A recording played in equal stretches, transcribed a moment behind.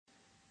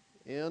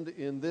And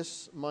in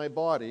this my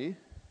body,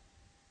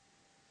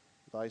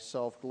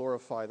 thyself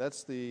glorify.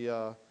 That's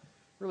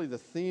really the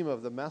theme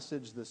of the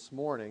message this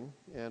morning,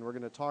 and we're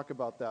going to talk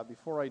about that.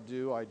 Before I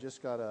do, I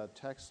just got a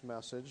text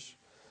message.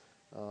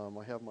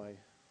 I have my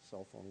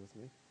cell phone with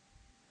me.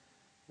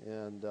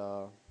 And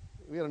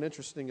we had an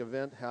interesting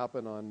event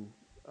happen on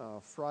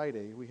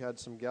Friday. We had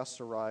some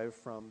guests arrive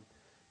from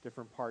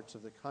different parts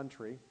of the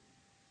country,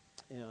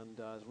 and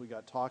as we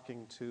got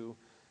talking to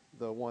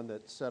the one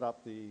that set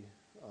up the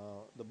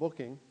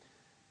booking,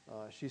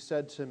 she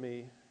said to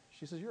me,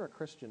 she says, "You're a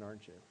Christian,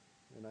 aren't you?"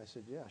 And I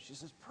said, "Yeah." She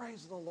says,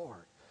 "Praise the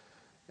Lord."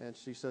 And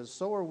she says,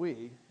 "So are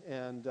we."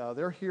 And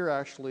they're here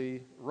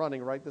actually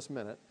running right this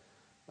minute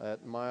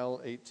at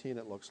mile 18,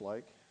 it looks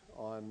like,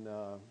 on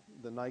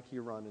the Nike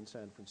run in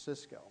San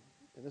Francisco.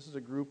 And this is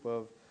a group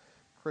of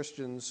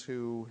Christians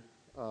who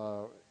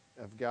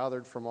have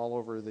gathered from all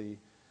over the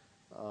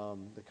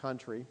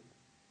country.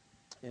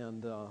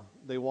 And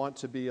they want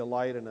to be a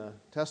light and a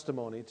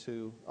testimony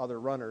to other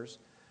runners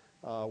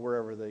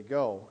wherever they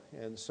go.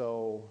 And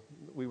so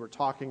we were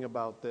talking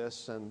about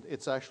this, and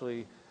it's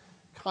actually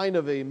kind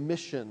of a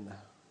mission,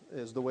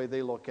 is the way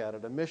they look at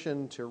it, a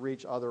mission to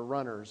reach other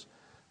runners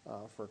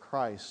for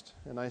Christ.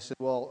 And I said,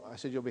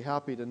 you'll be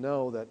happy to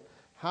know that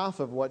half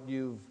of what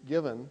you've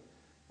given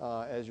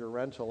as your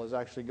rental is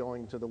actually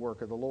going to the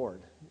work of the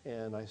Lord.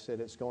 And I said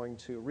it's going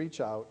to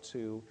reach out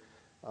to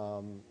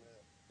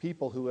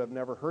people who have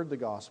never heard the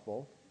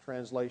gospel,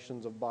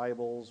 translations of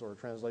Bibles or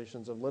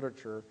translations of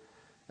literature,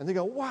 and they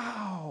go,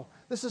 "Wow,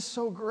 this is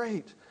so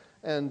great."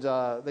 And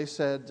they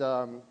said,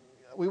 the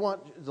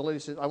lady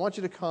said, "I want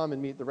you to come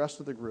and meet the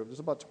rest of the group." There's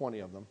about 20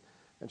 of them.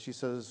 And she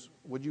says,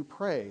 "Would you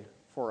pray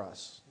for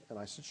us?" And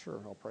I said,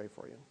 "Sure, I'll pray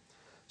for you."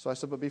 So I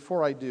said, "But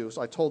before I do,"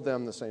 so I told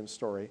them the same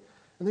story.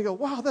 And they go,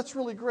 "Wow, that's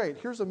really great.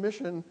 Here's a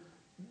mission,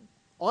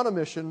 on a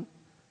mission,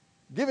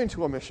 giving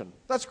to a mission.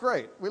 That's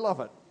great. We love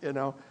it, you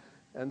know."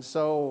 And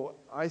so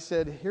I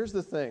said, "Here's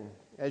the thing.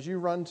 As you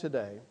run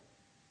today,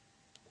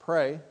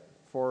 pray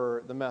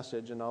for the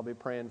message, and I'll be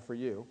praying for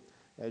you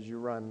as you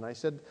run." And I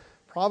said,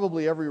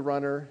 probably every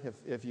runner,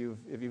 if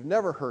you've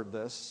never heard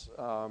this,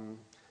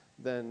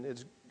 then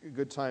it's a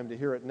good time to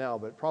hear it now.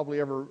 But probably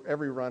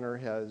every runner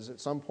has,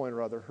 at some point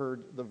or other,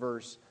 heard the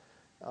verse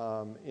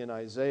in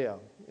Isaiah.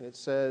 And it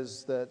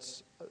says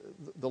that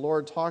the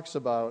Lord talks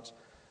about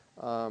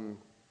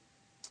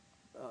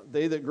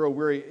they that grow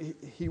weary,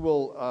 they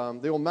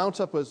will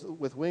mount up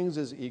with wings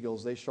as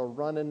eagles. They shall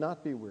run and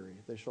not be weary.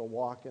 They shall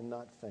walk and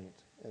not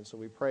faint. And so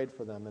we prayed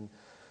for them. And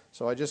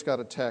so I just got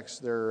a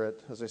text there at,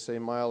 as I say,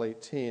 mile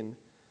 18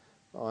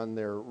 on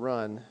their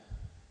run.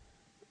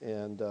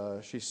 And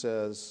she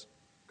says,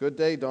 "Good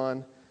day,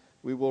 Dawn.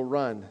 We will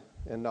run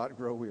and not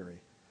grow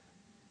weary."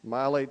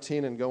 Mile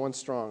 18 and going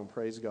strong.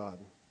 Praise God.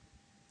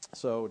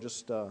 So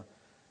just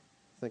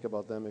think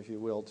about them, if you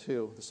will,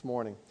 too, this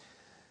morning.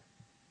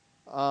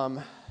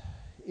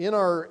 In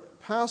our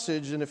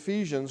passage in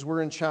Ephesians,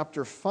 we're in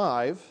chapter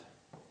 5.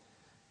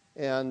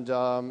 And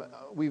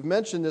we've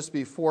mentioned this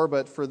before,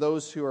 but for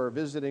those who are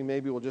visiting,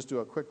 maybe we'll just do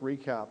a quick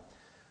recap.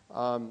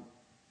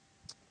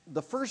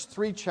 The first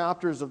 3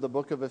 chapters of the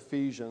book of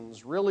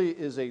Ephesians really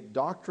is a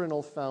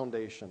doctrinal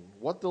foundation,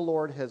 what the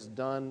Lord has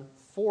done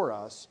for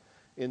us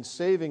in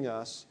saving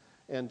us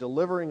and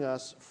delivering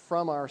us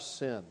from our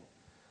sin.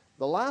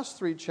 The last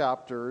 3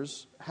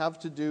 chapters have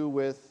to do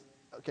with,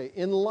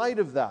 in light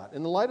of that,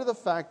 in light of the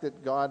fact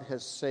that God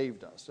has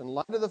saved us, in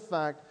light of the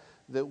fact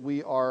that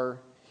we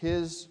are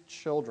His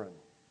children,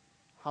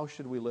 how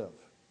should we live?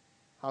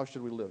 How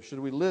should we live? Should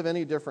we live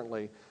any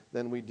differently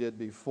than we did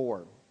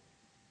before?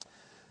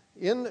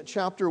 In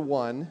chapter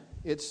 1,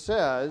 it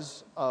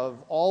says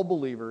of all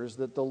believers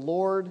that the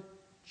Lord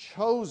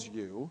chose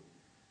you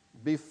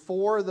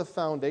before the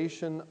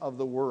foundation of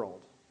the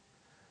world.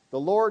 The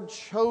Lord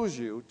chose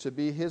you to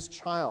be His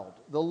child.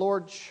 The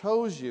Lord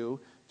chose you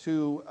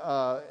to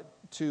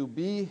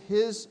be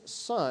His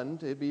son,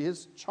 to be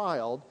His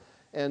child,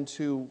 and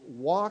to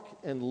walk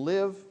and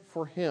live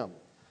for Him.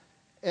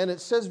 And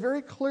it says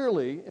very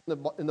clearly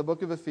in the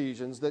book of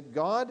Ephesians that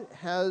God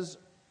has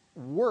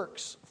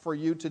works for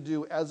you to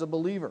do as a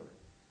believer.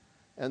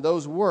 And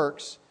those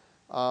works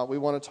we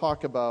want to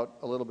talk about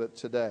a little bit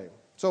today.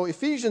 So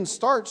Ephesians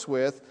starts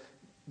with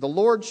the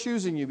Lord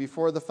choosing you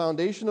before the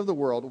foundation of the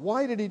world.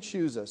 Why did He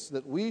choose us?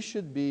 That we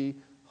should be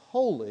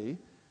holy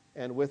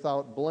and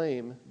without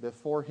blame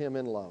before Him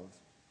in love.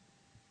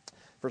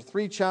 For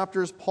 3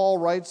 chapters, Paul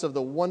writes of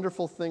the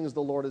wonderful things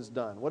the Lord has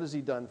done. What has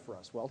He done for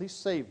us? Well, He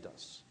saved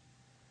us.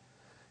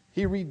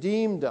 He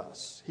redeemed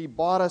us. He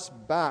bought us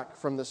back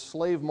from the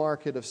slave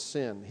market of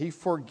sin. He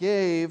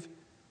forgave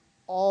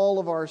all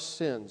of our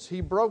sins.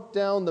 He broke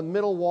down the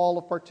middle wall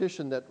of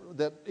partition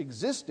that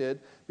existed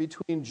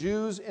between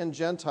Jews and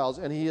Gentiles,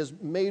 and He has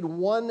made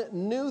one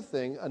new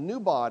thing, a new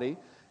body,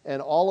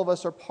 and all of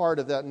us are part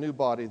of that new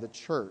body, the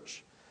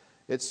church.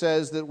 It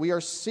says that we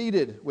are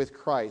seated with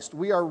Christ.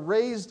 We are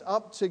raised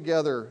up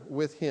together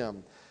with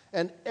Him.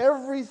 And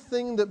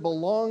everything that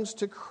belongs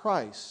to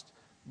Christ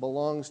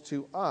belongs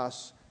to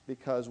us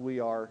because we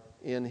are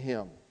in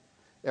Him.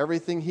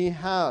 Everything he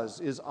has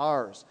is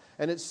ours.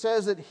 And it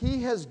says that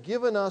he has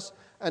given us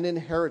an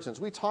inheritance.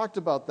 We talked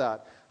about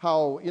that,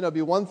 how, it'd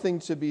be one thing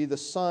to be the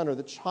son or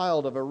the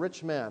child of a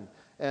rich man,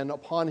 and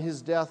upon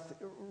his death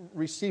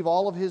receive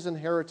all of his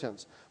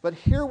inheritance. But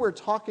here we're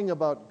talking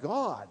about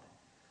God,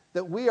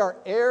 that we are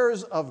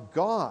heirs of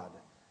God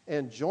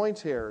and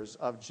joint heirs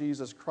of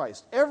Jesus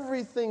Christ.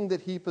 Everything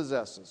that he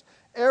possesses,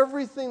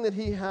 everything that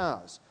he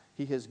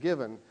has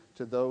given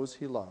to those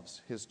he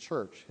loves, his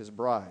church, his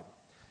bride.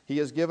 He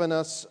has given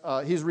us,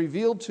 he's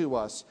revealed to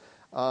us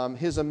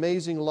his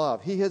amazing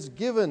love. He has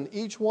given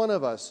each one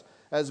of us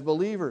as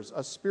believers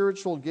a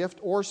spiritual gift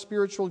or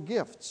spiritual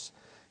gifts.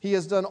 He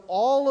has done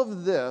all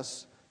of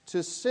this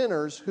to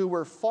sinners who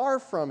were far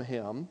from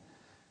him,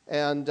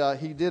 and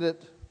he did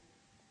it.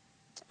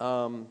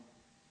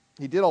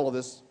 He did all of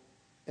this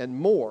and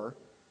more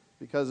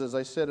because, as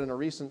I said in a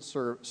recent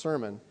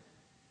sermon,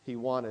 he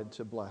wanted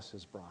to bless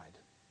his bride.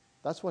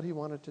 That's what he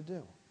wanted to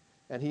do.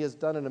 And he has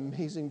done an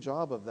amazing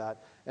job of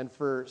that. And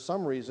for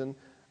some reason,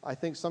 I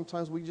think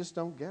sometimes we just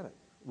don't get it.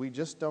 We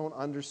just don't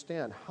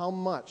understand how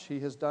much he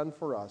has done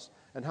for us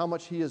and how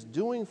much he is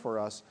doing for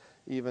us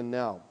even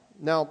now.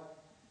 Now,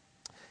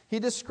 he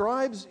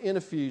describes in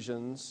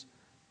Ephesians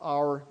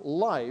our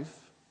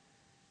life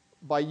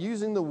by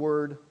using the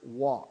word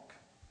walk.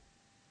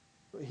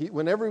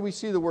 Whenever we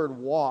see the word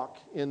walk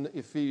in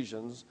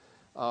Ephesians,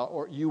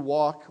 or you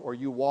walk or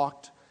you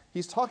walked,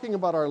 he's talking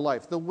about our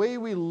life, the way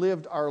we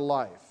lived our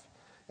life.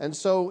 And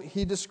so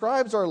he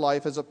describes our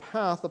life as a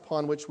path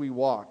upon which we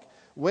walk.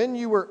 When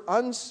you were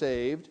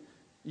unsaved,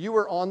 you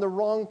were on the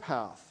wrong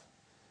path.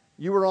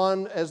 You were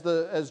on,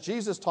 as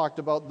Jesus talked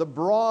about, the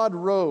broad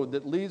road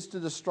that leads to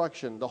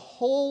destruction. The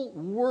whole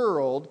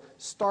world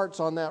starts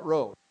on that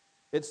road.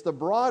 It's the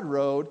broad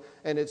road,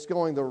 and it's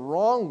going the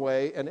wrong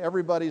way, and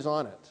everybody's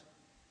on it.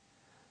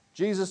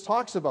 Jesus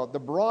talks about the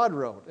broad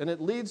road, and it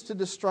leads to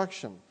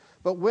destruction.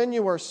 But when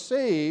you are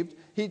saved,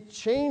 he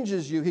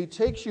changes you. He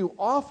takes you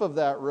off of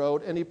that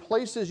road, and he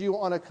places you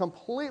on a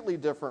completely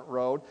different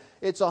road.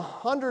 It's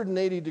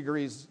 180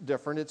 degrees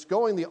different. It's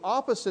going the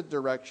opposite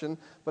direction,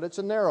 but it's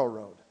a narrow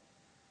road.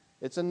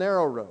 It's a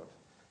narrow road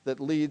that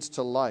leads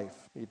to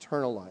life,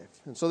 eternal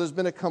life. And so there's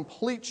been a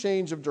complete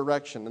change of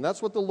direction. And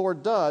that's what the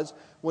Lord does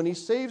when he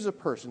saves a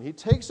person. He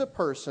takes a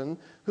person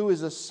who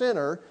is a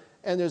sinner,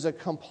 and there's a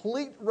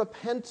complete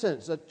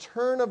repentance, a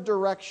turn of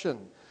direction,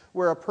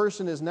 where a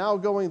person is now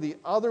going the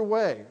other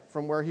way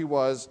from where he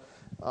was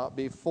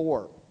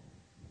before.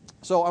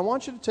 So I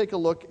want you to take a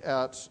look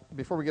at,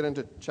 before we get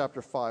into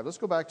chapter 5, let's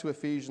go back to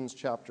Ephesians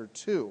chapter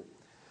 2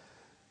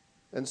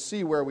 and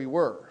see where we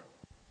were.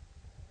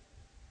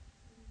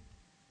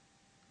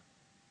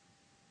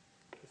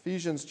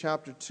 Ephesians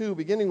chapter 2,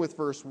 beginning with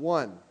verse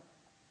 1.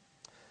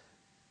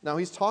 Now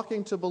he's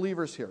talking to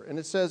believers here, and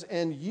it says,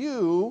 "And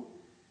you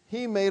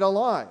he made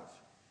alive,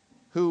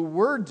 who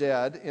were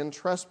dead in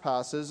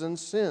trespasses and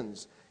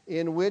sins,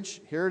 in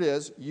which," here it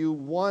is, "you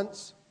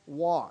once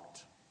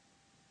walked."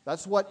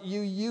 That's what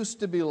you used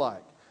to be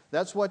like.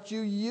 That's what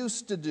you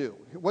used to do.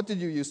 What did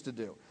you used to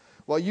do?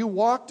 Well, you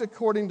walked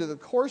according to the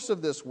course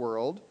of this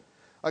world,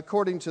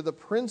 according to the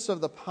prince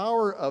of the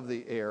power of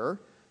the air,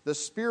 the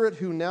spirit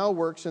who now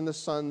works in the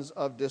sons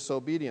of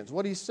disobedience.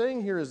 What he's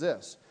saying here is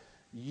this: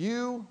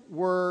 you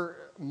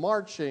were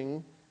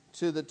marching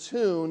to the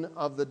tune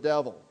of the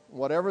devil.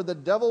 Whatever the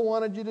devil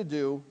wanted you to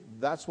do,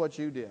 that's what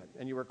you did.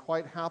 And you were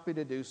quite happy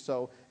to do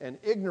so, and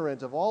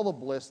ignorant of all the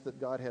bliss that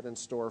God had in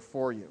store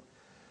for you.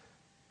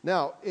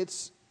 Now,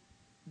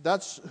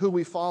 that's who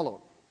we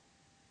followed.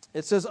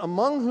 It says,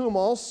 among whom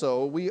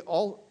also we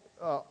all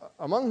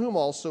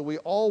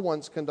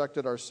once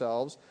conducted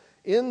ourselves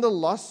in the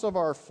lusts of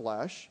our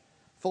flesh,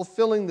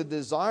 fulfilling the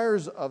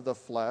desires of the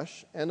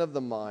flesh and of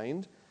the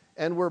mind,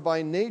 and were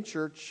by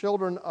nature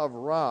children of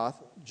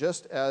wrath,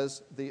 just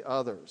as the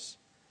others.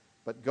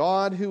 But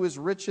God, who is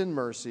rich in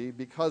mercy,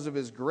 because of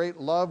his great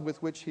love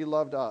with which he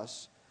loved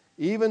us,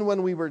 even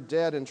when we were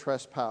dead in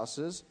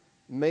trespasses,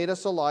 made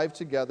us alive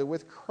together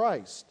with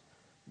Christ.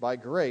 By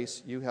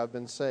grace you have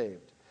been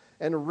saved.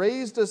 And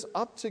raised us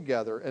up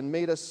together and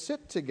made us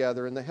sit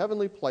together in the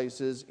heavenly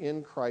places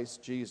in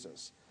Christ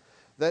Jesus,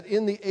 that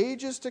in the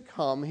ages to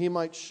come he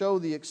might show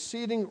the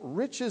exceeding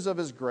riches of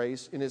his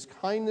grace in his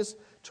kindness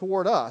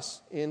toward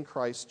us in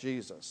Christ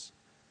Jesus.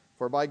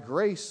 For by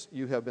grace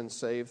you have been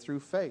saved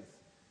through faith,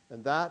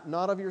 and that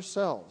not of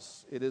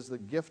yourselves. It is the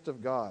gift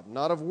of God,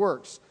 not of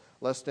works,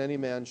 lest any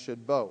man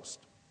should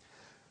boast.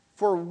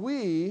 For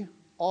we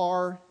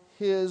are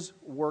his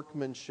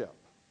workmanship.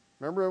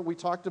 Remember we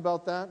talked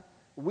about that?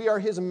 We are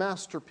his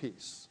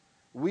masterpiece.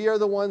 We are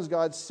the ones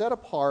God set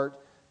apart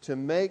to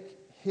make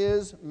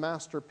his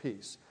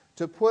masterpiece,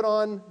 to put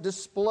on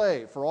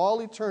display for all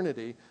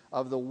eternity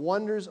of the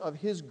wonders of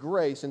his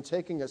grace in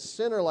taking a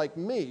sinner like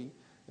me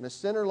and a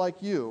sinner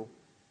like you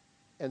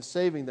and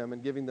saving them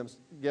and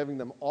giving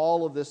them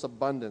all of this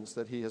abundance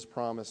that he has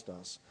promised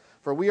us.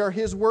 For we are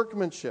his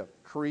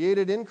workmanship,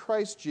 created in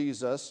Christ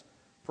Jesus,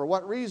 for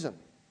what reason?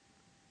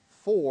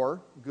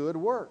 For good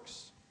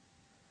works.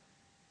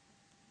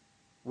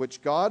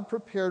 which God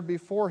prepared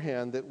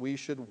beforehand that we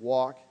should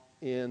walk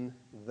in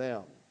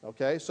them.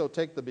 Okay, so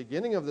take the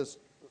beginning of this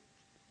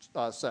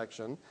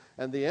section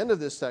and the end of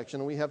this section,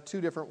 and we have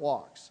two different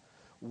walks.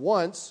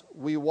 Once,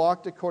 we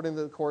walked according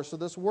to the course of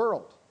this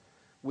world.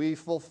 We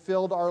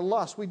fulfilled our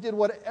lust. We did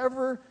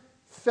whatever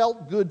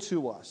felt good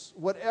to us,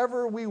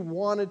 whatever we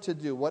wanted to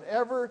do,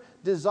 whatever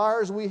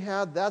desires we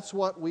had, that's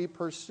what we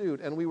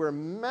pursued. And we were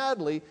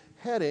madly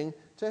heading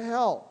to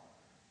hell,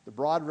 the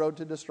broad road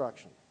to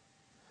destruction.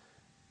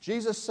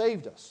 Jesus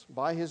saved us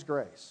by His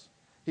grace.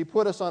 He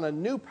put us on a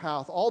new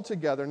path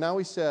altogether. Now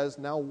He says,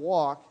 now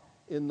walk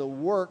in the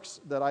works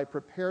that I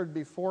prepared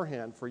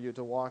beforehand for you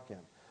to walk in.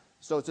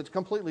 So it's a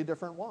completely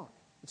different walk.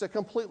 It's a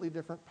completely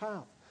different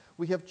path.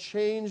 We have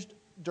changed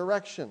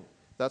direction.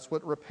 That's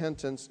what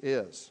repentance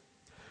is.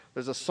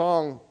 There's a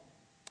song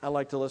I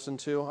like to listen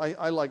to.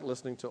 I like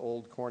listening to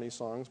old corny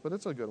songs, but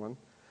it's a good one.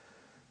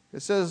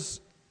 It says,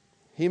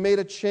 He made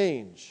a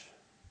change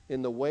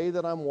in the way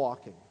that I'm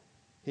walking.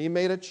 He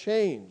made a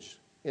change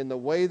in the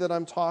way that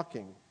I'm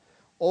talking.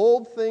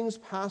 Old things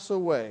pass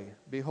away.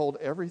 Behold,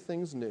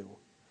 everything's new.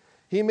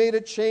 He made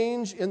a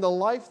change in the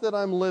life that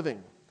I'm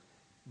living.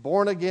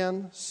 Born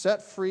again,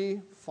 set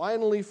free,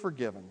 finally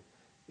forgiven.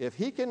 If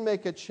He can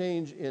make a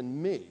change in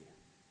me,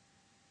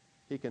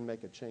 He can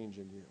make a change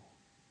in you.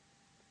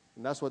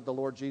 And that's what the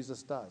Lord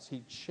Jesus does.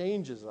 He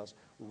changes us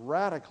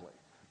radically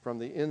from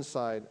the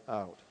inside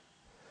out.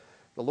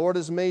 The Lord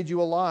has made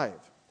you alive.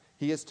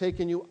 He has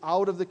taken you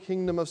out of the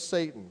kingdom of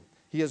Satan.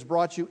 He has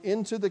brought you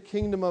into the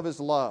kingdom of His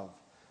love.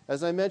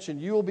 As I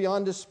mentioned, you will be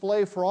on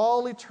display for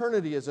all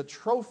eternity as a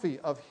trophy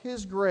of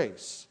His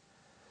grace.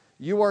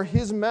 You are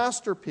His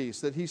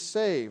masterpiece that He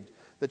saved,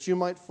 that you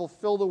might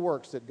fulfill the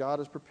works that God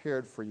has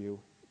prepared for you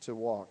to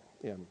walk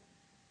in.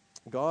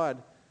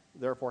 God,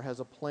 therefore, has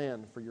a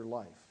plan for your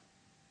life.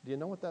 Do you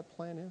know what that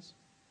plan is?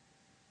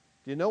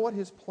 Do you know what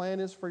His plan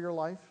is for your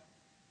life?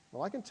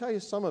 Well, I can tell you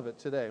some of it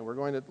today. We're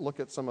going to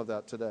look at some of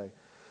that today.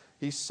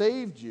 He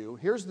saved you.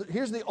 Here's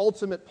the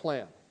ultimate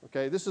plan.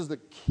 Okay, this is the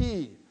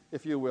key,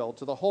 if you will,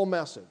 to the whole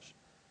message.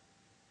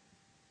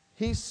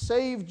 He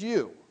saved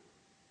you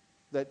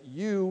that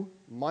you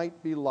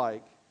might be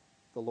like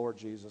the Lord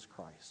Jesus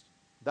Christ.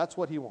 That's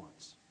what He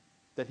wants.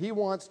 That He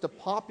wants to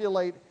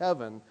populate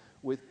heaven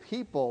with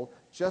people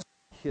just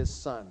like His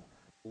Son,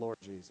 Lord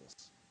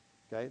Jesus.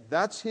 Okay?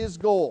 That's His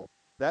goal.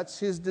 That's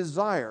His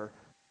desire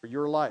for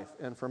your life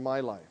and for my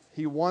life.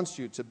 He wants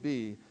you to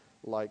be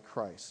like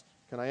Christ.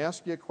 Can I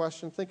ask you a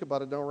question? Think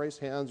about it. Don't raise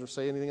hands or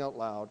say anything out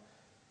loud.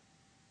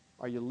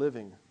 Are you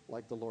living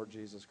like the Lord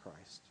Jesus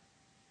Christ?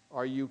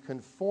 Are you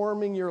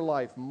conforming your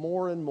life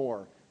more and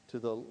more to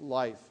the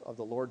life of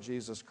the Lord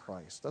Jesus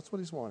Christ? That's what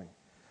He's wanting.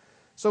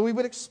 So we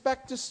would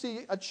expect to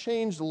see a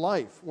changed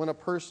life when a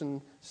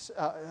person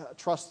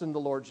trusts in the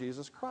Lord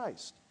Jesus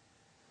Christ.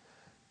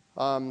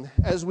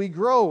 As we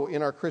grow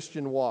in our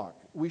Christian walk,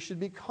 we should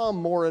become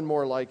more and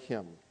more like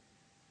Him.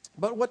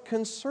 But what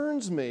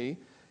concerns me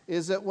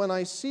is that when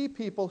I see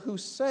people who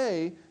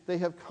say they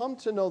have come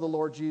to know the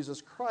Lord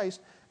Jesus Christ,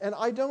 and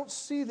I don't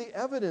see the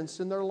evidence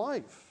in their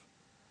life.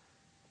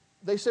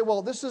 They say,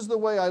 well, this is the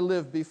way I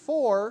lived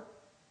before,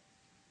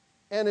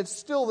 and it's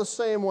still the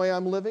same way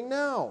I'm living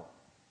now.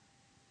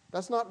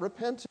 That's not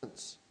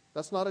repentance.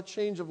 That's not a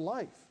change of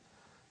life.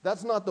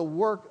 That's not the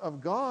work of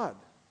God.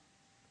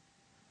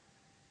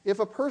 If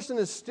a person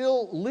is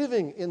still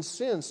living in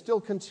sin,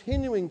 still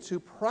continuing to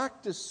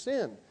practice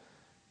sin,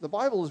 the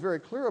Bible is very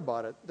clear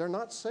about it. They're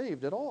not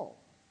saved at all.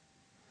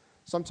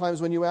 Sometimes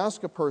when you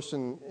ask a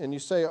person and you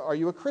say, are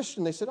you a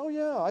Christian? They said, oh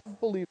yeah, I've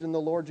believed in the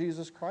Lord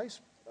Jesus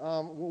Christ.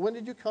 When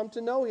did you come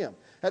to know Him?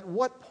 At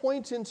what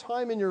point in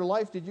time in your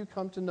life did you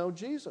come to know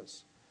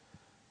Jesus?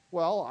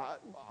 Well,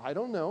 I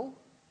don't know.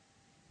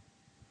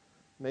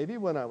 Maybe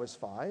when I was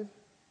 5.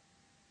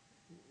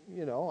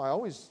 You know, I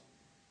always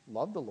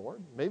loved the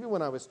Lord. Maybe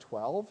when I was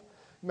 12.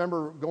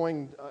 Remember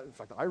going, in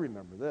fact, I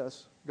remember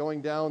this,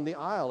 going down the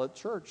aisle at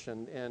church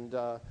and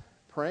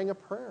praying a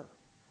prayer.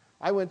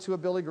 I went to a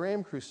Billy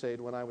Graham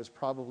crusade when I was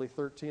probably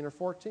 13 or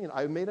 14.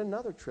 I made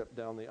another trip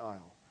down the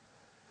aisle.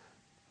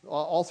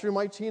 All through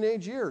my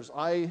teenage years,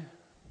 I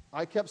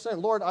kept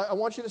saying, Lord, I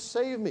want you to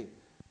save me.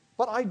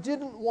 But I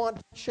didn't want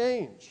to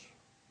change.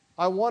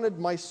 I wanted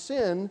my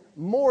sin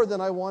more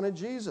than I wanted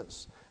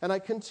Jesus. And I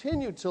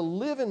continued to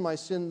live in my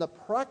sin. The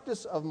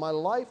practice of my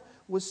life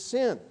was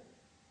sin.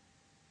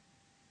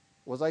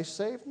 Was I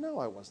saved? No,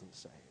 I wasn't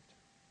saved.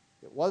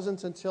 It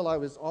wasn't until I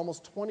was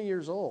almost 20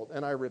 years old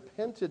and I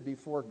repented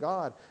before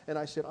God and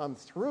I said, I'm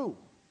through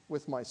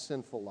with my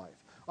sinful life.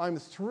 I'm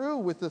through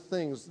with the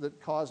things that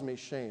cause me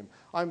shame.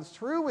 I'm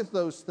through with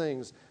those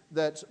things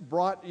that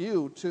brought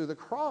you to the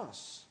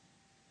cross.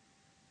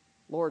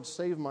 Lord,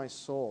 save my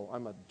soul.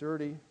 I'm a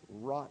dirty,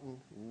 rotten,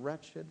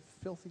 wretched,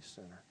 filthy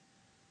sinner.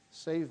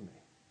 Save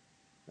me.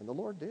 And the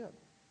Lord did.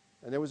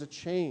 And there was a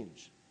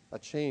change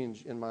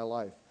in my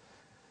life.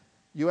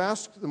 You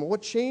ask them,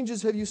 what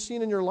changes have you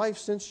seen in your life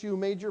since you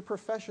made your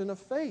profession of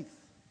faith?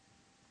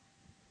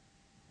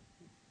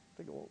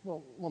 They go,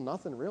 well,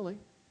 nothing really.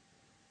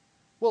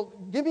 Well,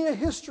 give me a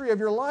history of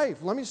your life.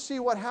 Let me see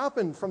what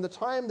happened from the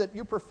time that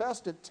you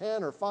professed at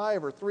 10 or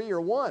 5 or 3 or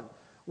 1.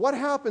 What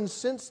happened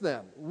since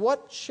then?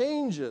 What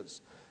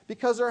changes?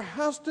 Because there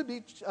has to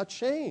be a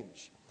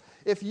change.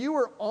 If you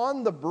were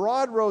on the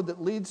broad road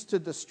that leads to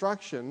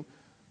destruction,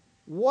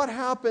 what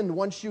happened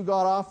once you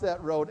got off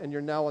that road and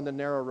you're now on the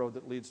narrow road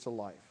that leads to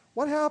life?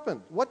 What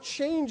happened? What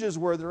changes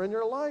were there in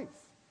your life?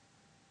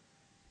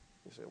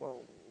 You say,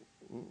 well,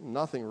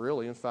 nothing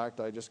really. In fact,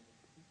 I just,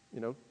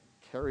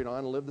 carried on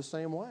and lived the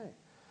same way.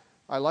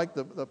 I like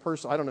the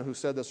person, I don't know who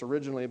said this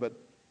originally, but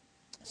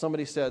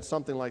somebody said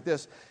something like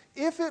this.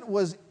 If it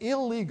was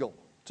illegal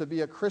to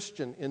be a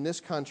Christian in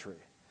this country,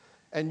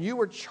 and you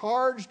were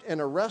charged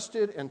and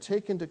arrested and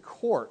taken to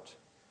court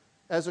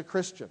as a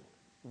Christian,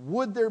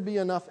 would there be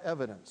enough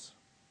evidence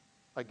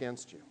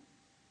against you?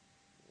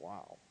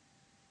 Wow.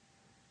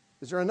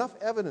 Is there enough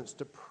evidence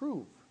to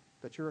prove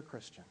that you're a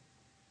Christian?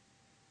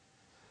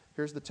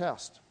 Here's the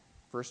test.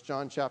 1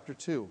 John chapter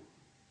 2,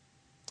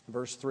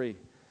 verse 3.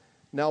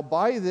 Now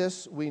by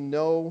this we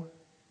know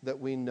that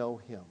we know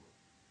him,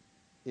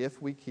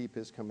 if we keep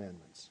his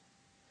commandments.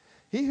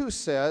 He who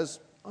says,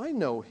 I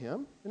know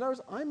him, in other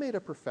words, I made a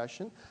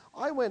profession,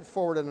 I went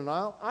forward in an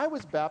aisle, I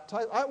was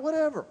baptized,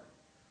 whatever.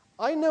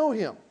 I know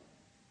him,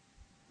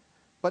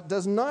 but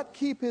does not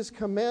keep his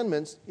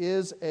commandments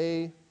is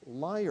a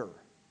liar,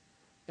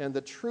 and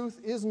the truth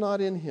is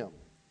not in him.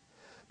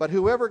 But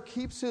whoever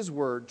keeps his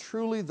word,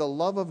 truly the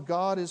love of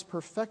God is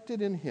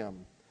perfected in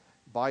him.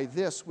 By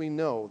this we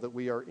know that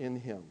we are in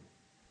him.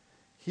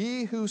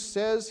 He who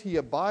says he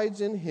abides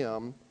in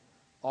him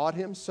ought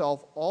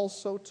himself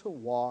also to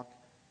walk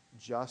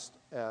just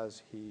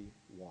as he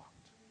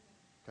walked.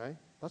 Okay?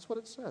 That's what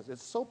it says.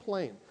 It's so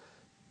plain.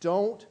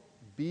 Don't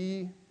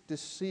be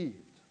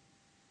deceived.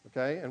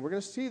 Okay? And we're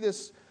going to see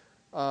this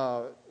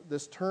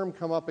term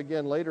come up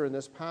again later in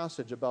this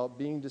passage about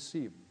being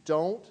deceived.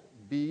 Don't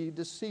be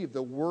deceived.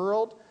 The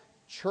world,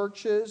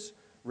 churches,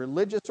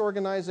 religious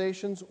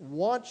organizations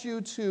want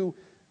you to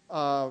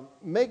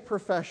make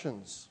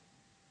professions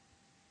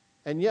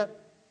and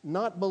yet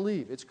not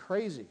believe. It's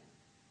crazy.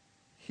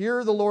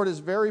 Here the Lord is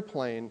very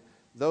plain.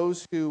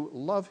 Those who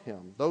love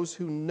him, those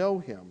who know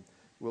him,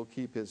 will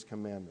keep his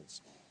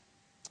commandments.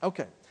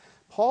 Okay.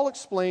 Paul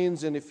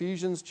explains in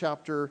Ephesians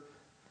chapters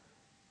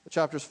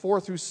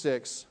 4 through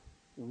 6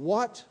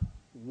 what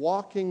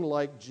walking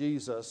like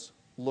Jesus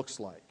looks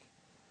like.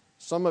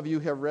 Some of you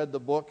have read the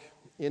book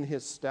In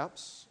His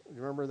Steps.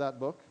 You remember that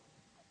book?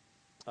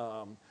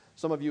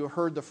 Some of you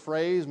heard the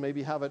phrase,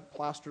 maybe have it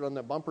plastered on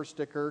the bumper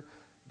sticker,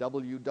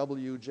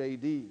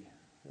 WWJD.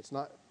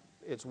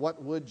 It's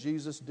what would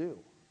Jesus do?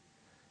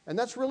 And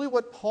that's really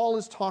what Paul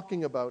is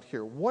talking about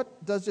here.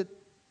 What does it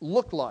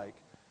look like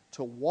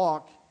to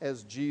walk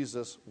as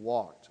Jesus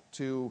walked?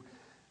 To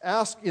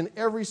ask in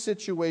every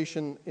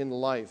situation in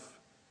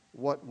life,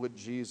 what would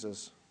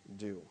Jesus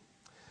do?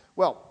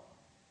 Well,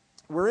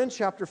 we're in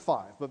chapter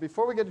 5, but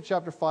before we get to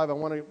chapter 5, I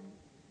want to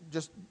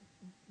just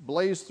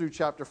blaze through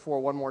chapter 4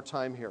 one more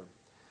time here.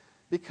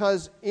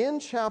 Because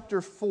in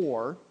chapter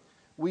 4,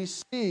 we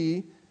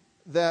see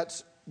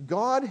that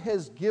God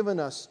has given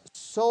us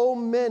so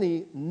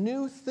many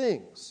new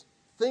things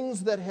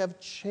that have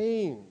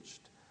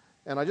changed.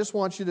 And I just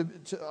want you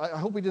to I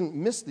hope we didn't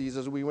miss these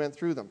as we went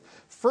through them.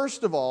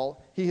 First of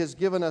all, he has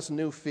given us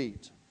new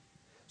feet.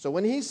 So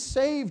when he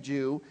saved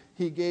you,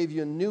 he gave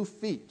you new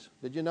feet.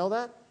 Did you know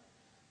that?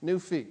 New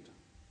feet.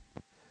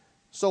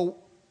 So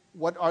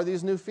what are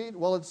these new feet?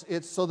 Well,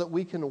 it's so that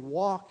we can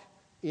walk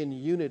in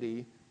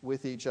unity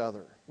with each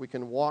other. We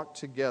can walk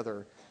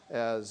together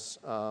as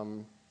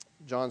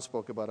John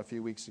spoke about a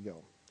few weeks ago.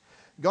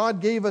 God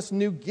gave us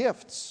new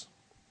gifts.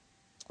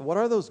 What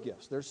are those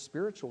gifts? They're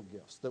spiritual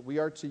gifts that we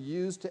are to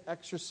use to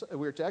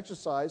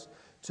exercise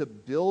to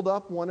build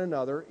up one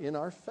another in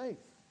our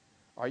faith.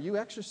 Are you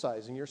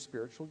exercising your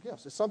spiritual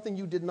gifts? It's something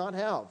you did not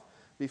have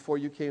before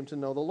you came to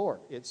know the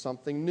Lord. It's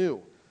something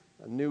new,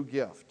 a new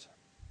gift.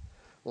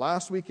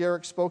 Last week,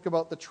 Eric spoke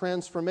about the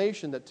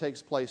transformation that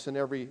takes place in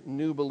every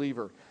new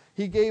believer.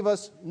 He gave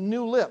us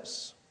new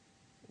lips.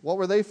 What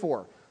were they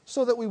for?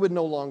 So that we would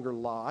no longer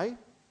lie,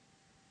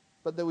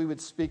 but that we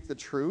would speak the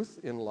truth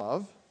in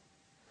love.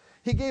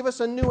 He gave us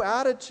a new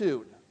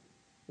attitude.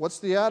 What's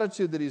the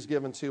attitude that he's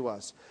given to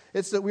us?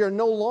 It's that we are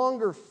no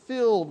longer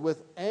filled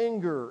with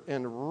anger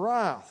and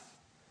wrath.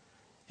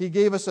 He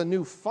gave us a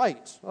new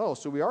fight. Oh,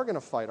 so we are going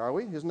to fight, are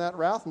we? Isn't that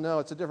wrath? No,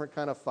 it's a different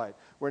kind of fight.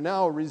 We're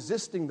now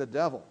resisting the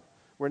devil.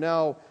 We're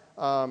now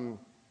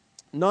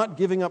not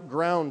giving up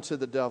ground to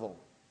the devil.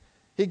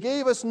 He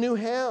gave us new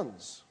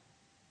hands.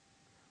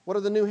 What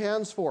are the new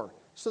hands for?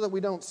 So that we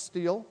don't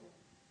steal.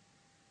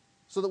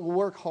 So that we'll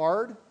work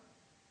hard.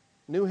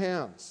 New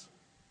hands.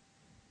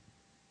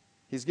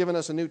 He's given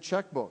us a new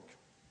checkbook.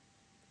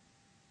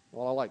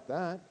 Well, I like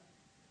that.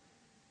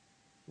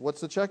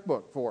 What's the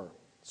checkbook for?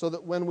 So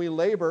that when we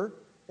labor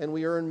and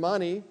we earn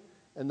money,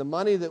 and the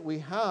money that we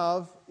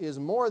have is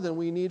more than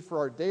we need for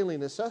our daily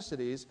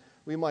necessities,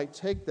 we might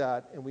take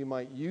that and we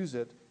might use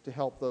it to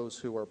help those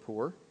who are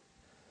poor.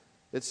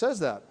 It says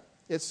that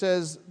it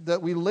says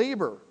that we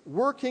labor,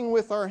 working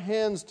with our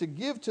hands to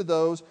give to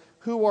those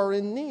who are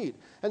in need.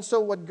 And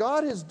so what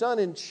God has done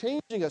in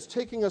changing us,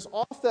 taking us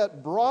off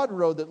that broad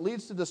road that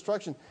leads to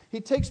destruction, he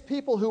takes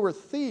people who were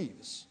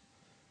thieves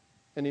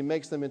and he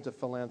makes them into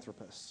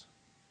philanthropists.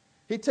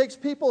 He takes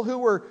people who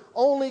were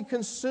only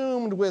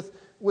consumed with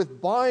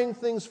buying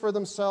things for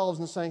themselves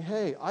and saying,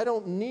 hey, I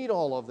don't need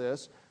all of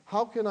this.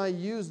 How can I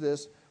use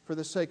this for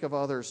the sake of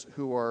others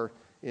who are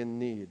in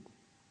need?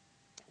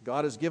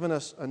 God has given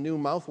us a new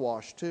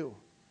mouthwash too.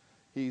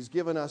 He's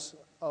given us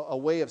a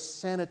way of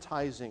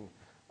sanitizing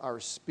our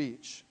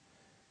speech.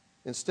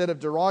 Instead of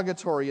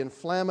derogatory,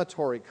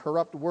 inflammatory,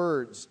 corrupt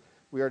words,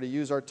 we are to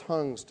use our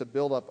tongues to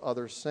build up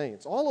other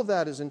saints. All of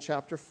that is in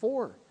chapter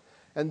 4.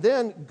 And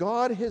then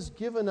God has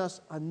given us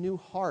a new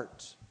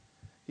heart.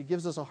 He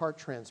gives us a heart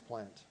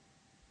transplant.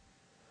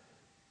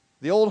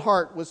 The old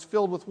heart was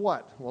filled with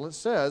what? Well, it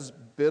says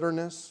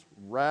bitterness,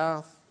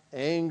 wrath,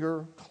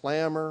 anger,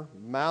 clamor,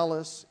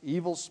 malice,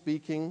 evil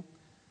speaking.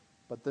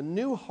 But the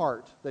new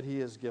heart that he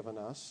has given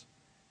us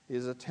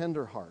is a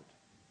tender heart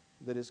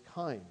that is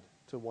kind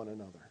to one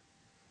another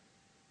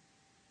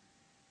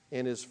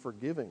and is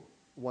forgiving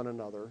one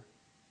another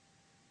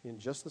in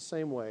just the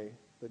same way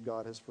that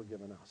God has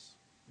forgiven us.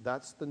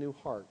 That's the new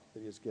heart that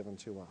he has given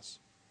to us.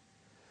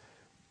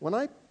 When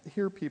I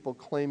hear people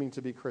claiming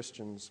to be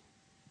Christians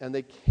and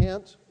they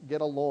can't get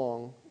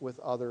along with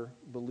other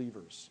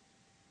believers,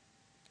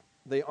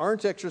 they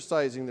aren't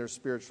exercising their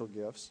spiritual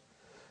gifts,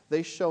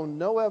 they show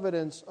no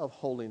evidence of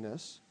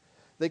holiness,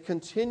 they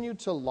continue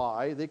to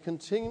lie, they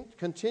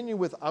continue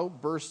with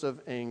outbursts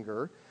of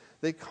anger,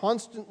 they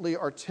constantly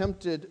are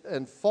tempted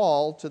and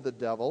fall to the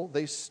devil,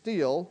 they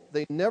steal,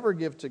 they never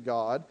give to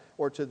God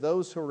or to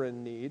those who are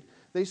in need,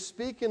 they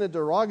speak in a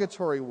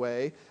derogatory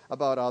way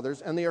about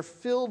others, and they are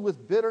filled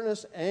with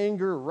bitterness,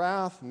 anger,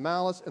 wrath,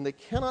 malice, and they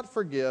cannot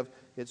forgive.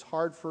 It's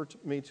hard for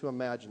me to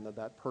imagine that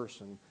that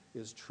person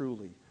is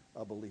truly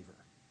a believer.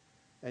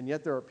 And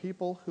yet there are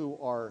people who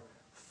are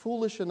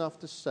foolish enough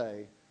to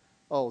say,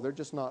 oh, they're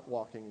just not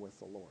walking with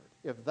the Lord.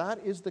 If that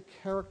is the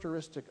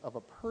characteristic of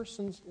a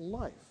person's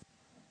life,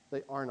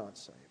 they are not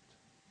saved.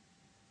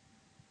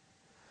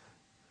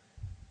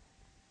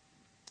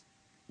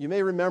 You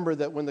may remember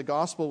that when the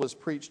gospel was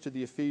preached to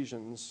the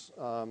Ephesians,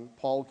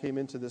 Paul came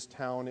into this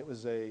town. It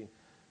was an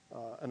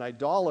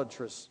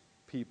idolatrous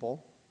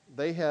people.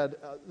 They had,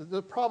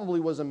 there probably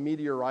was a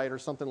meteorite or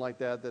something like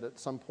that at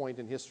some point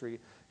in history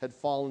had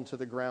fallen to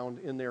the ground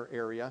in their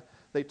area.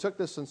 They took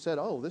this and said,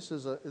 oh, this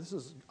is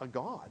a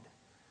god.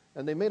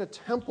 And they made a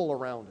temple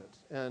around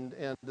it. And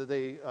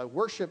they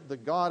worshiped the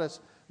goddess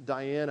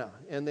Diana.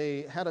 And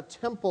they had a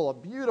temple, a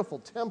beautiful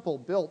temple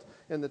built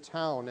in the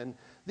town. And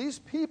these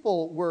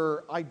people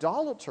were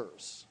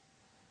idolaters.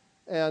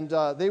 And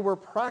they were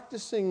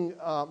practicing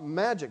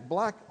magic,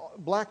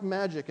 black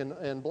magic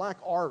and black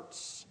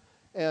arts.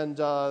 And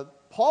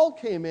Paul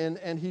came in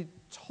and he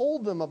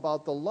told them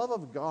about the love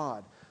of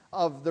God,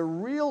 of the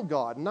real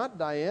God, not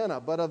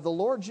Diana, but of the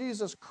Lord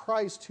Jesus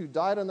Christ who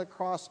died on the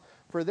cross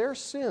for their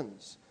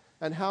sins,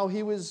 and how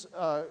he was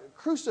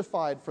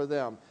crucified for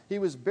them. He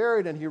was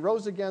buried and he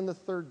rose again the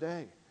third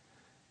day.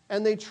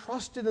 And they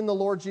trusted in the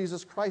Lord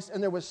Jesus Christ,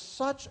 and there was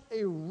such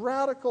a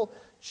radical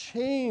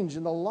change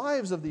in the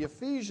lives of the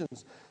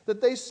Ephesians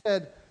that they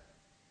said,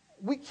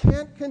 we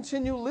can't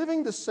continue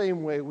living the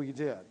same way we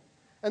did.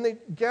 And they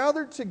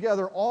gathered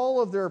together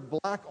all of their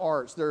black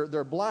arts,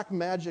 their black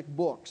magic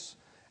books,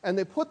 and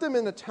they put them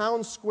in the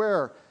town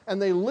square, and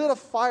they lit a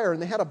fire,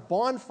 and they had a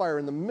bonfire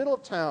in the middle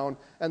of town,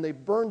 and they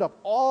burned up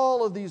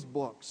all of these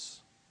books.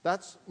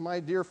 That's,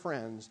 my dear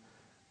friends,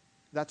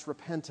 that's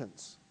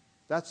repentance.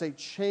 That's a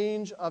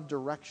change of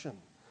direction.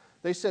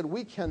 They said,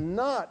 we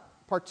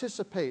cannot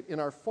participate in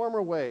our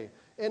former way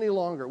any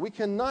longer. We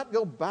cannot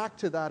go back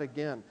to that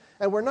again.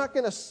 And we're not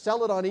going to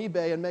sell it on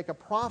eBay and make a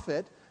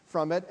profit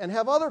from it and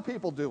have other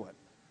people do it.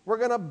 We're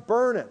going to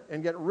burn it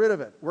and get rid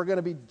of it. We're going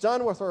to be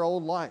done with our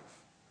old life.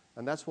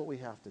 And that's what we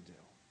have to do.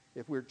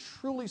 If we're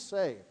truly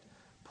saved,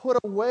 put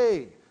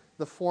away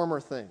the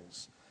former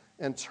things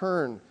and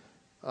turn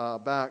to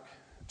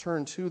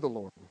the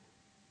Lord.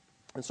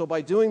 And so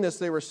by doing this,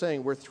 they were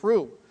saying, we're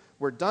through.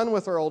 We're done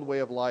with our old way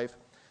of life.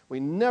 We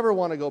never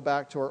want to go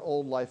back to our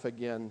old life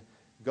again.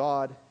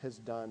 God has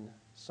done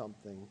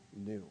something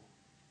new.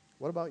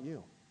 What about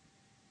you?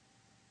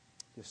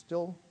 Do you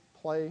still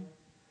play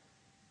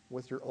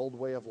with your old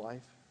way of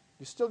life?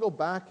 Do you still go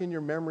back in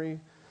your memory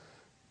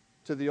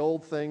to the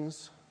old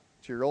things,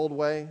 to your old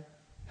way?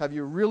 Have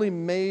you really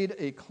made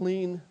a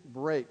clean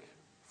break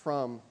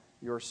from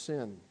your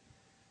sin?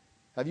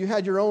 Have you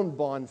had your own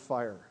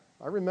bonfire?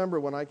 I remember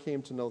when I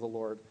came to know the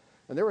Lord,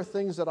 and there were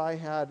things that I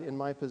had in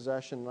my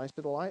possession, and I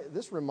said, well,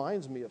 this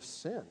reminds me of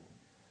sin.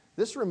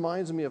 This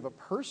reminds me of a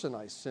person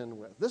I sinned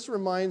with. This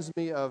reminds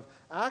me of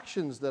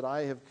actions that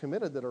I have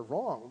committed that are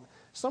wrong.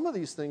 Some of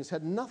these things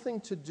had nothing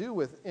to do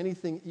with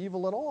anything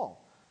evil at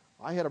all.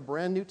 I had a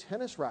brand new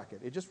tennis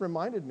racket. It just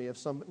reminded me of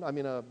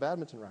a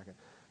badminton racket.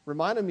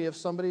 reminded me of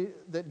somebody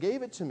that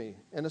gave it to me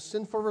and a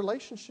sinful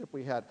relationship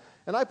we had.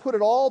 And I put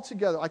it all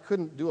together. I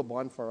couldn't do a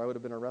bonfire. I would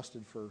have been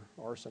arrested for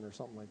arson or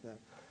something like that.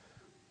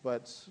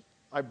 But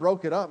I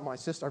broke it up.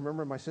 I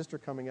remember my sister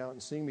coming out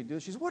and seeing me do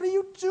it. She said, "What are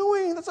you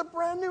doing? That's a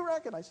brand new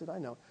record." I said, "I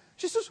know."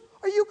 She says,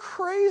 "Are you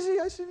crazy?"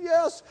 I said,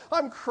 "Yes,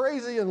 I'm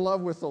crazy in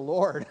love with the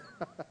Lord.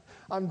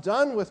 I'm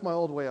done with my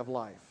old way of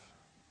life."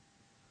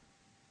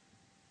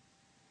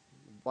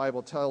 The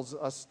Bible tells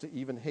us to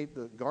even hate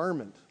the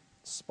garment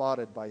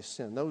spotted by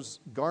sin.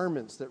 Those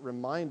garments that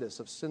remind us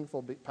of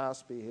sinful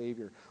past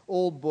behavior.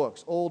 Old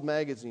books, old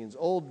magazines,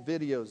 old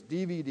videos,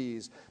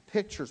 DVDs,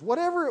 pictures,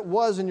 whatever it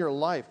was in your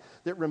life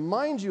that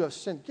reminds you of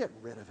sin, get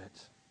rid of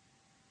it.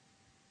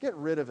 Get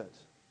rid of it.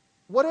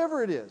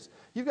 Whatever it is.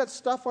 You've got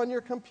stuff on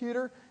your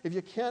computer. If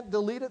you can't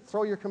delete it,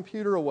 throw your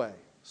computer away.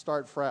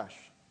 Start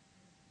fresh.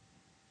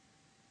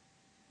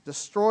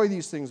 Destroy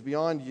these things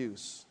beyond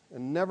use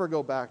and never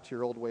go back to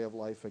your old way of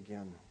life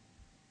again.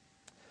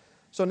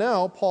 So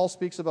now Paul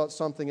speaks about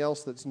something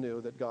else that's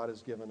new that God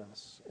has given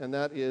us, and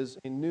that is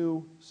a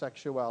new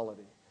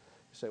sexuality.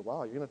 You say,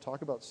 "Wow, you're going to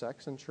talk about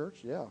sex in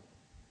church?" Yeah.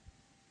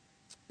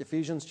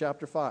 Ephesians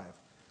chapter 5,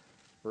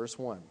 verse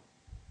 1.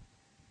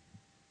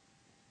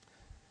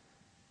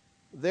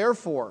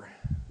 "Therefore,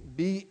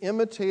 be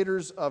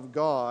imitators of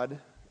God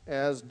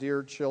as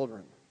dear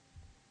children,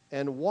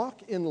 and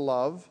walk in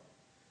love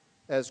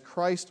as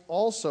Christ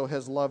also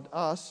has loved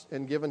us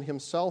and given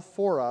himself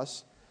for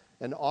us,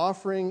 an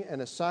offering and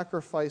a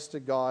sacrifice to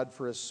God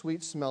for a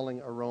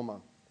sweet-smelling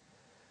aroma.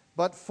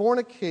 But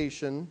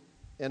fornication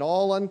and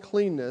all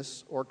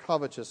uncleanness or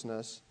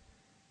covetousness,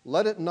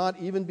 let it not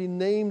even be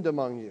named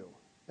among you,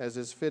 as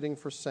is fitting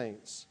for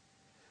saints.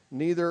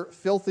 Neither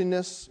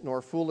filthiness,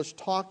 nor foolish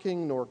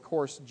talking, nor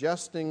coarse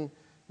jesting,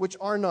 which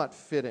are not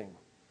fitting,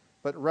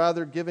 but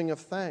rather giving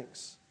of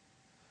thanks.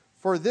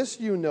 For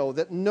this you know,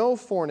 that no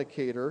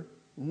fornicator,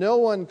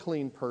 no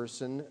unclean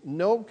person,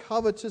 no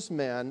covetous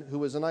man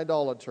who is an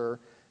idolater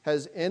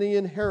has any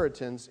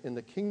inheritance in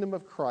the kingdom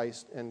of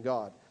Christ and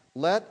God.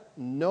 Let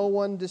no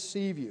one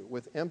deceive you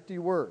with empty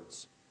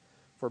words.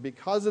 For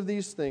because of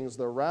these things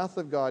the wrath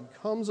of God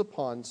comes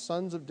upon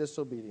sons of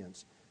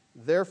disobedience.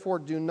 Therefore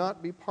do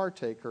not be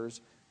partakers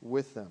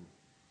with them."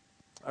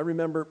 I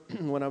remember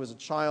when I was a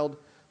child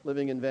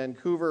living in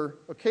Vancouver,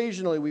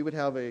 occasionally we would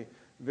have a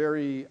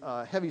very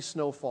heavy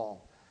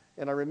snowfall.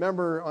 And I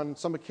remember on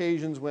some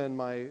occasions when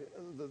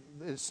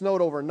it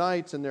snowed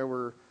overnight and there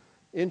were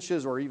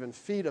inches or even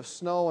feet of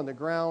snow on the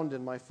ground,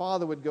 and my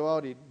father would go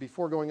out.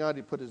 Before going out,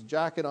 he'd put his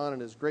jacket on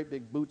and his great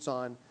big boots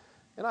on.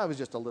 And I was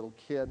just a little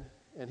kid.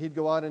 And he'd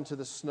go out into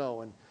the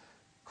snow and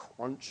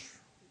crunch,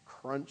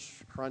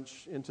 crunch,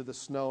 crunch into the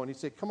snow. And he'd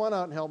say, "Come on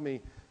out and help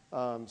me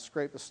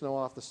scrape the snow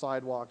off the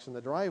sidewalks in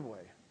the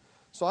driveway."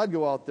 So I'd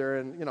go out there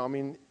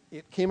and,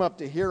 it came up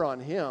to here on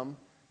him.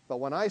 But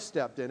when I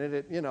stepped in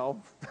it,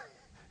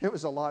 it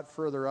was a lot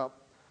further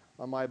up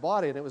on my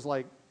body, and it was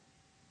like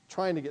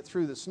trying to get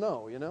through the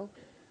snow,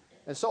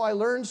 And so I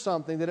learned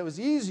something, that it was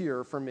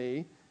easier for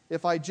me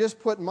if I just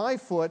put my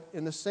foot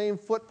in the same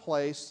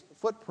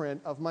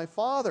footprint of my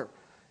father.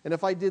 And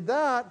if I did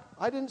that,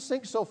 I didn't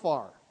sink so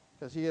far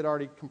because he had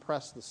already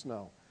compressed the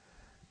snow.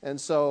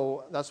 And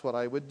so that's what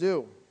I would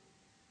do.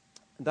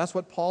 And that's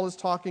what Paul is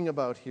talking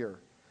about here.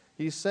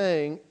 He's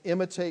saying,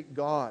 imitate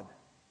God.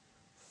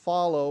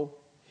 Follow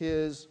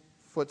his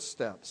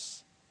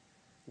footsteps.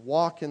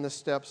 Walk in the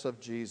steps of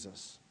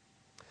Jesus.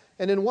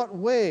 And in what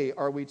way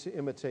are we to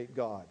imitate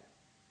God?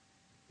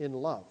 In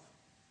love.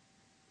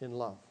 In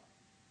love.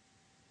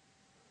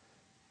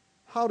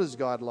 How does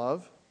God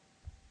love?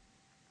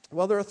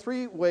 Well, there are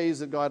three ways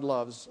that God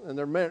loves, and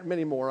there are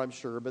many more, I'm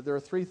sure, but there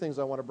are three things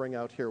I want to bring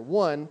out here.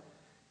 One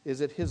is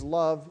that his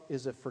love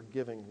is a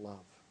forgiving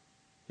love.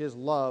 His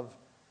love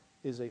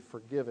is a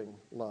forgiving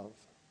love.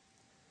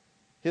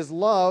 His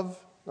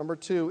love, number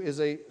two, is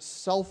a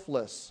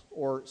selfless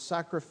or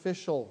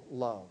sacrificial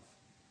love.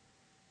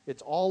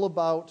 It's all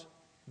about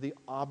the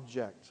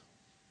object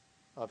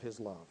of his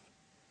love.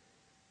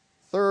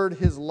 Third,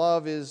 his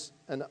love is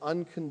an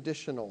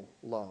unconditional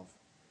love.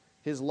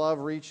 His love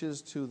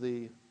reaches to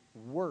the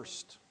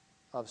worst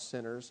of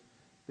sinners,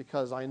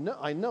 because I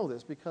know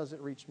this because it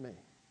reached me.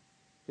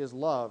 His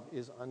love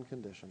is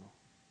unconditional.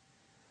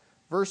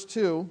 Verse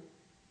 2,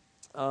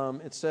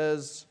 it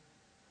says,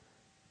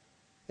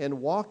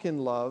 "And walk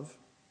in love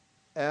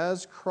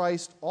as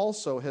Christ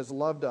also has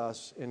loved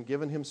us and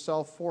given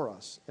himself for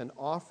us, an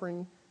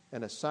offering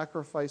and a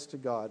sacrifice to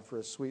God for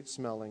a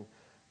sweet-smelling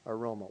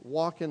aroma."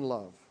 Walk in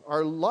love.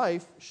 Our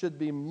life should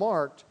be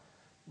marked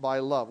by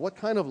love. What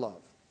kind of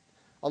love?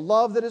 A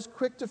love that is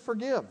quick to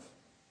forgive.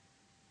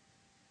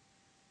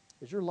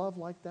 Is your love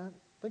like that?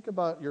 Think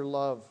about your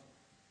love,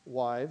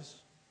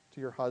 wives,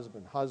 to your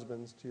husband,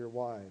 husbands to your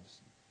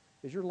wives.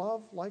 Is your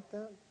love like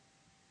that?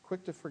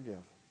 Quick to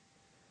forgive.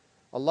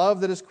 A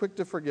love that is quick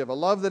to forgive. A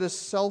love that is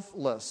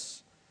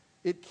selfless.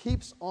 It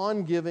keeps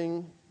on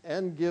giving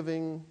and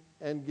giving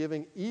and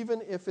giving,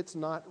 even if it's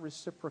not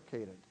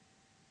reciprocated.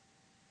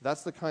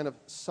 That's the kind of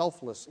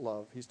selfless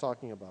love he's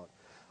talking about.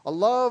 A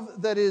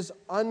love that is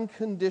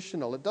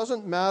unconditional. It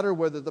doesn't matter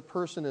whether the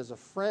person is a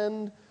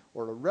friend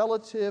or a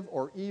relative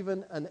or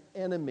even an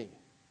enemy.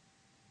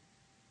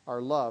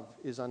 Our love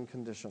is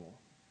unconditional.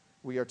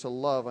 We are to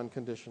love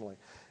unconditionally.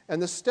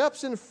 And the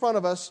steps in front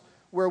of us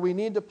where we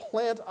need to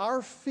plant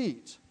our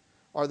feet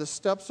are the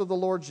steps of the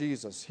Lord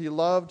Jesus. He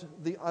loved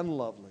the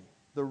unlovely,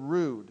 the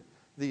rude,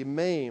 the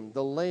maimed,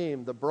 the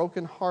lame, the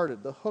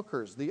brokenhearted, the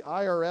hookers, the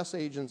IRS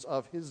agents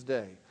of his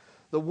day,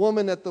 the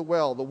woman at the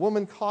well, the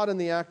woman caught in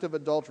the act of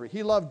adultery.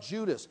 He loved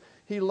Judas.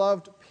 He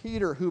loved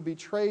Peter, who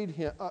betrayed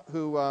him,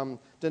 who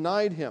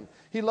denied him.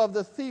 He loved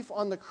the thief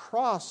on the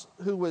cross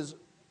who was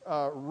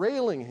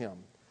railing him.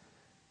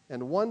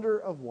 And wonder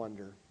of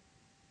wonder,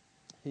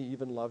 he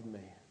even loved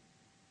me.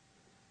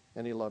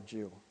 And he loved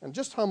you. And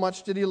just how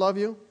much did he love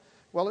you?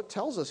 Well, it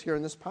tells us here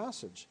in this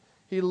passage.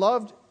 He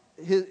loved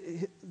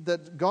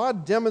that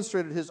God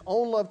demonstrated his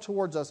own love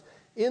towards us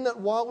in that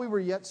while we were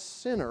yet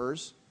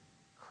sinners,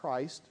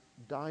 Christ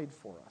died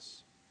for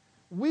us.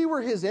 We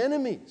were his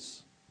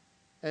enemies,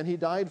 and he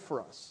died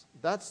for us.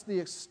 That's the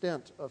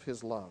extent of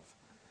his love.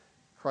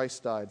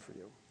 Christ died for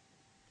you.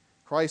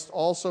 Christ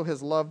also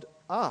has loved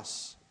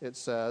us, it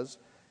says,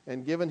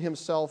 and given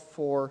himself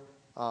for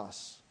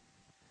us.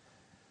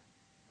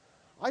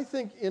 I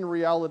think in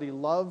reality,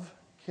 love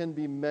can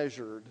be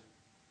measured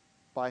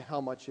by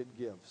how much it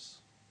gives.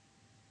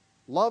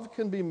 Love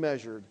can be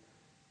measured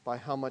by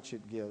how much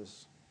it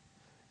gives.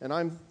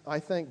 And I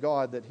thank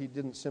God that he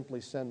didn't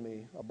simply send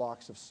me a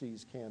box of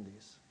C's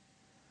candies.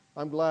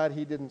 I'm glad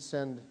he didn't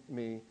send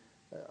me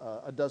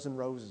a dozen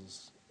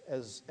roses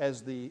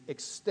as the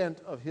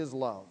extent of his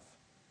love.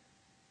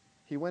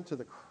 He went to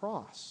the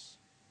cross.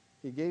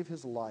 He gave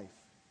his life.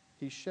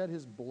 He shed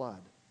his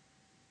blood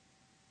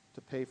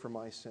to pay for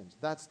my sins.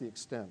 That's the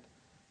extent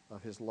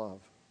of his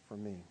love for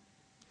me.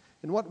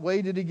 In what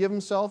way did he give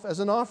himself? As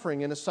an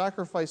offering and a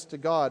sacrifice to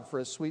God for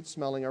a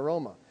sweet-smelling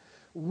aroma.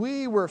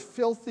 We were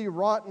filthy,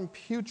 rotten,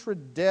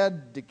 putrid,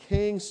 dead,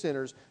 decaying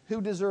sinners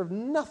who deserved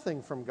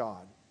nothing from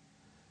God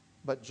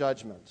but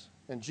judgment.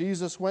 And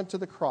Jesus went to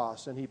the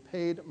cross and he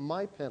paid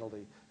my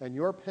penalty and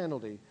your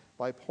penalty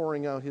by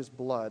pouring out his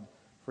blood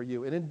for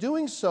you. And in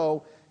doing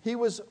so, he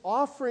was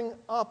offering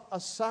up a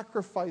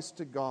sacrifice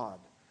to God,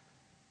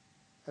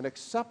 an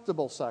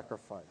acceptable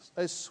sacrifice,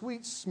 a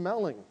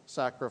sweet-smelling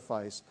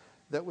sacrifice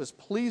that was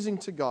pleasing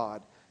to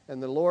God.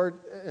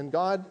 And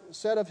God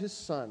said of his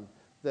Son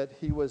that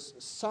he was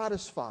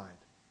satisfied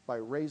by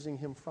raising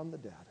him from the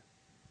dead.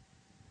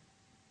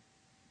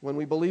 When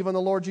we believe on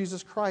the Lord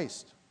Jesus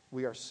Christ,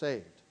 we are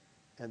saved.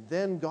 And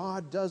then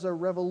God does a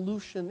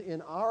revolution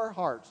in our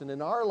hearts and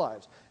in our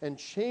lives and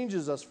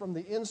changes us from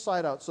the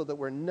inside out so that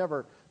we're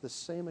never the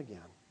same again.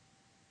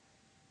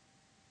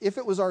 If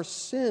it was our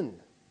sin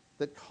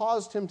that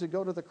caused him to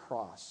go to the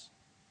cross,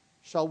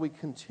 shall we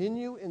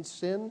continue in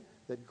sin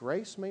that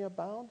grace may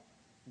abound?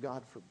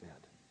 God forbid.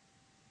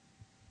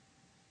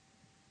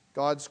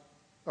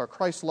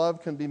 Christ's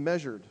love can be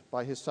measured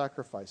by his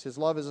sacrifice. His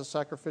love is a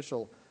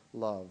sacrificial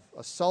love,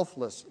 a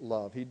selfless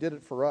love. He did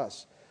it for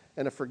us.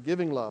 And a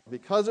forgiving love.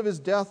 Because of his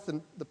death,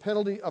 the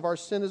penalty of our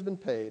sin has been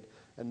paid,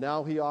 and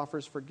now he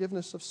offers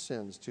forgiveness of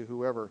sins to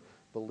whoever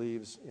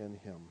believes in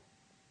him.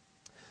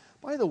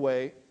 By the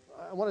way,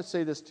 I want to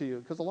say this to you,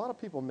 because a lot of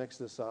people mix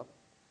this up.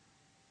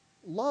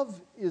 Love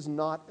is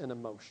not an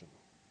emotion.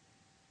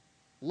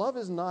 Love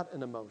is not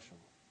an emotion.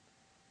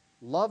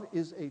 Love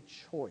is a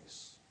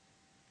choice.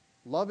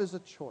 Love is a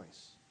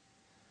choice.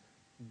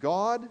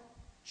 God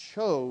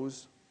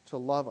chose to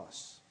love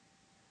us.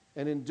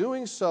 And in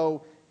doing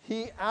so,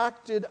 he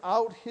acted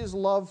out his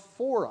love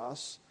for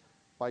us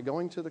by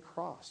going to the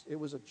cross. It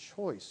was a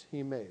choice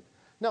he made.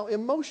 Now,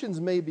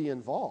 emotions may be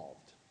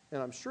involved,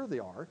 and I'm sure they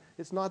are.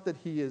 It's not that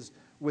he is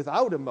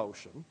without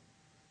emotion.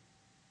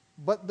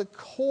 But the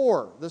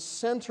core, the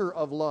center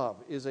of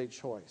love is a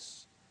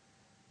choice.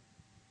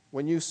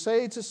 When you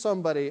say to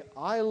somebody,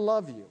 I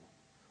love you,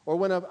 or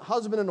when a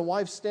husband and a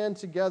wife stand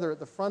together at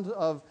the front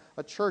of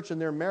a church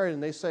and they're married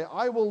and they say,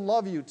 I will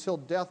love you till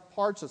death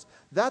parts us,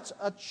 that's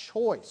a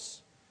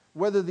choice.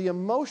 Whether the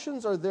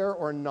emotions are there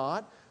or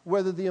not,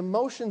 whether the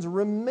emotions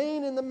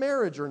remain in the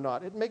marriage or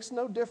not, it makes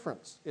no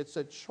difference. It's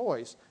a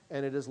choice,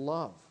 and it is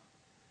love.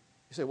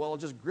 You say, well, I'll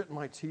just grit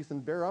my teeth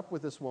and bear up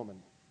with this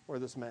woman or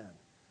this man.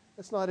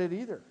 That's not it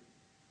either.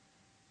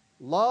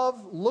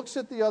 Love looks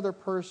at the other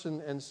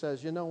person and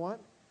says, you know what?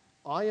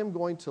 I am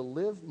going to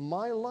live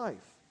my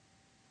life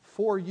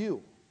for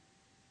you.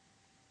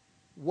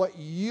 What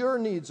your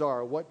needs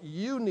are, what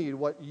you need,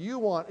 what you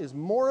want is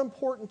more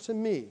important to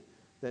me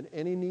than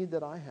any need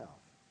that I have.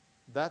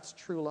 That's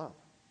true love.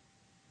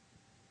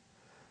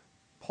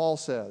 Paul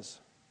says,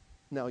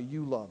 now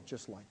you love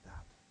just like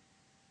that.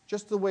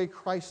 Just the way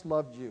Christ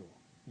loved you,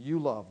 you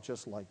love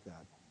just like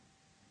that.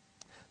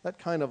 That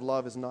kind of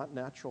love is not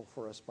natural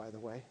for us, by the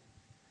way.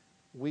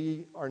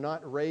 We are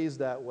not raised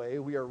that way.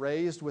 We are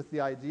raised with the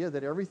idea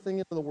that everything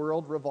in the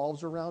world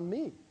revolves around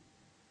me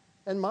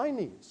and my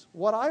needs,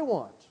 what I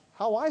want,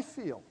 how I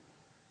feel,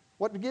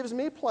 what gives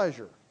me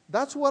pleasure.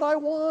 That's what I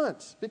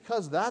want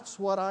because that's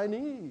what I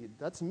need.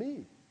 That's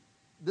me.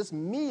 this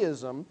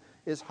meism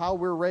is how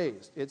we're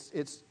raised.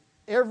 It's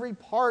every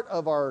part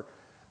of our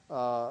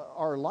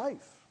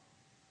life.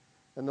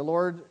 And the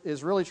Lord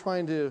is really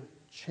trying to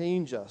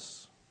change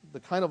us. The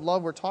kind of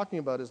love we're talking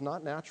about is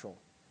not natural.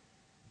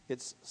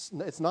 It's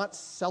not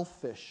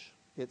selfish.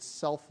 It's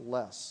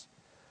selfless.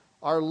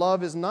 Our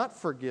love is not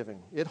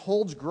forgiving. It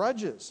holds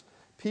grudges.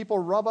 People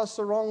rub us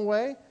the wrong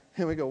way,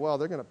 and we go, well,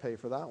 they're going to pay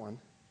for that one.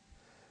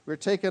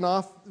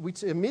 We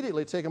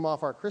immediately take them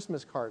off our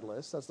Christmas card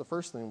list. That's the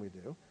first thing we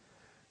do,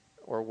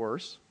 or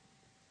worse.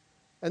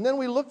 And then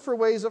we look for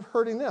ways of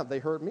hurting them. They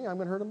hurt me, I'm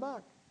going to hurt them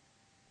back.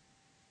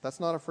 That's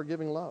not a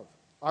forgiving love.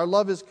 Our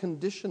love is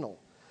conditional.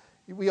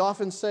 We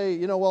often say,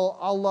 well,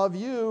 I'll love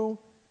you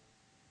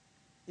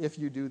if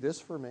you do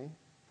this for me.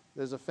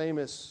 There's a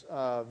famous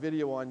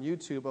video on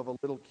YouTube of a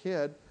little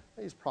kid.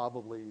 He's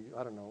probably,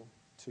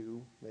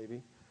 2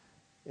 maybe.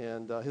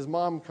 And his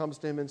mom comes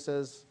to him and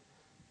says,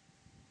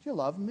 do you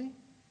love me?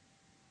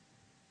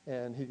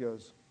 And he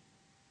goes,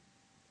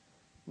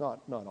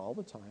 not all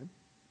the time.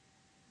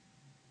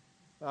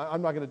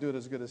 I'm not going to do it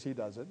as good as he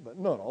does it, but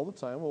not all the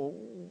time. Well,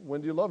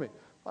 when do you love me?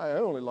 I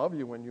only love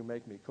you when you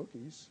make me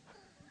cookies.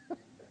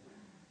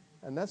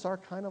 And that's our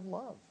kind of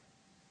love.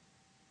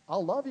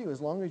 I'll love you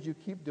as long as you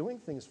keep doing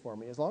things for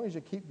me, as long as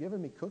you keep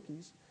giving me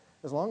cookies,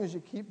 as long as you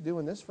keep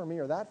doing this for me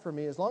or that for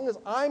me, as long as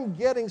I'm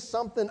getting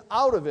something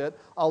out of it,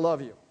 I'll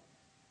love you.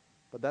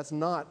 But that's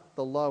not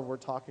the love we're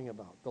talking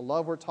about. The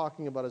love we're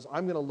talking about is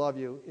I'm going to love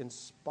you in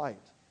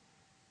spite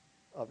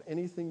of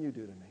anything you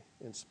do to me,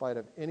 in spite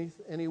of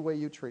any way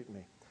you treat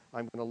me.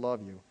 I'm going to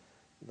love you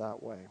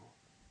that way.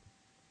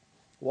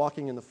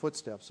 Walking in the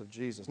footsteps of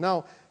Jesus.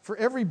 Now, for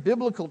every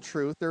biblical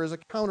truth, there is a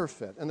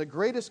counterfeit. And the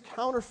greatest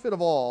counterfeit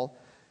of all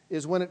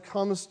is when it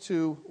comes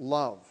to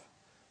love.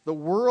 The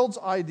world's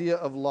idea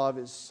of love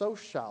is so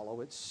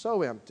shallow, it's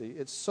so empty,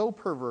 it's so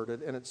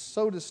perverted, and it's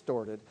so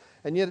distorted.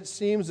 And yet it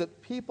seems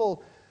that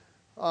people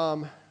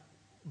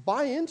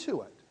buy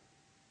into it.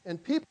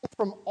 And people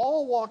from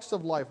all walks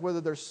of life,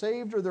 whether they're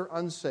saved or they're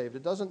unsaved,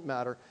 it doesn't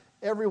matter.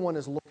 Everyone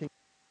is looking.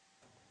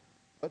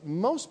 But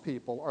most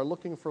people are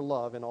looking for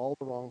love in all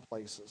the wrong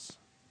places.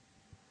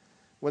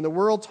 When the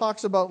world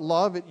talks about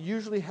love, it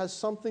usually has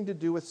something to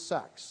do with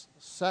sex.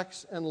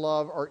 Sex and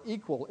love are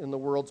equal in the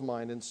world's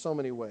mind in so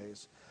many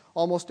ways.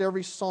 Almost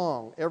every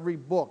song, every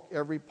book,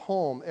 every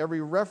poem,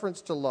 every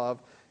reference to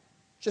love,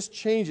 just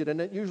change it, and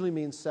it usually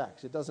means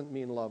sex. It doesn't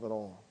mean love at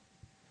all.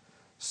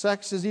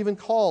 Sex is even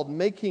called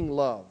making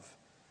love,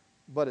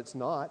 but it's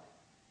not.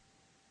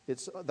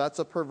 That's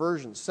a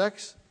perversion.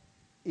 Sex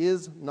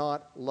is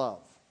not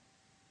love.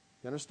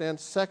 You understand?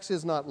 Sex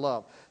is not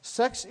love.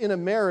 Sex in a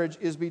marriage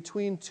is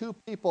between two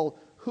people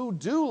who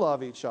do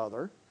love each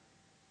other.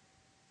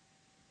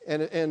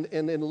 And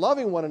in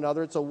loving one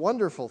another, it's a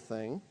wonderful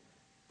thing.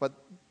 But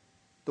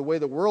the way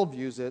the world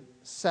views it,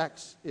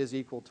 sex is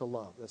equal to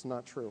love. That's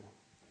not true.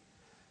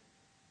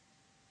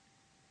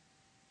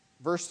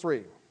 Verse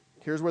 3.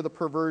 Here's where the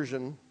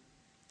perversion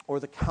or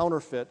the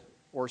counterfeit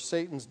or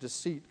Satan's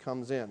deceit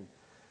comes in.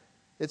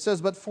 It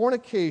says, but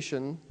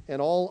fornication and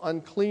all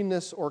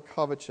uncleanness or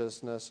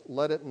covetousness,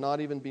 let it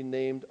not even be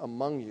named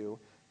among you,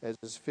 as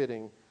is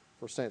fitting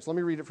for saints. Let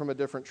me read it from a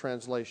different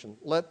translation.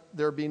 Let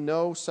there be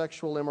no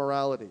sexual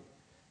immorality,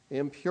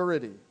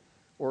 impurity,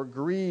 or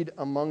greed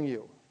among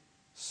you.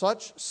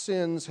 Such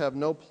sins have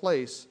no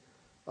place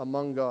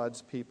among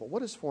God's people.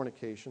 What is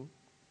fornication?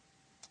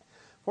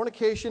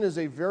 Fornication is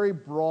a very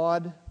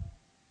broad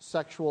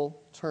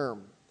sexual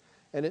term,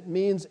 and it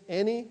means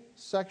any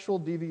sexual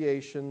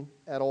deviation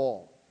at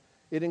all.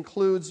 It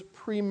includes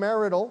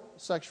premarital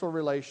sexual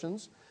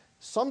relations.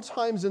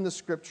 Sometimes in the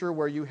Scripture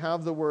where you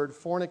have the word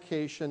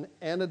fornication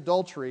and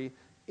adultery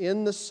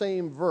in the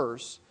same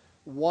verse,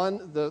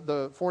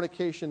 the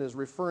fornication is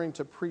referring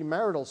to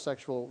premarital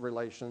sexual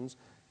relations,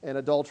 and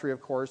adultery,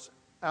 of course,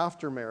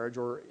 after marriage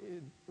or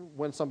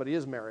when somebody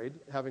is married,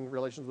 having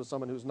relations with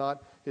someone who's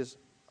not his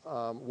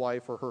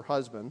wife or her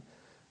husband.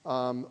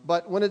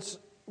 But when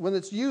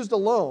it's used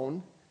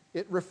alone,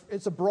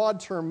 it's a broad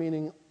term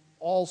meaning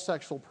all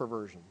sexual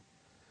perversion.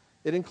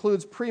 It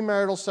includes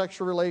premarital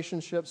sexual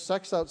relationships,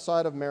 sex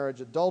outside of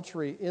marriage,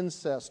 adultery,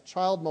 incest,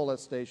 child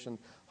molestation,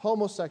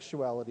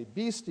 homosexuality,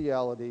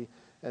 bestiality,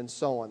 and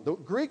so on. The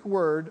Greek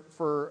word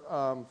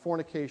for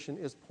fornication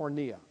is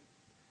porneia.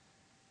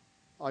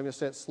 I'm going to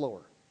say it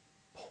slower.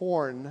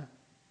 Porneia.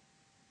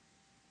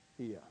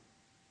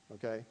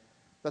 Okay?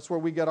 That's where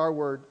we get our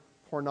word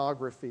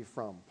pornography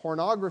from.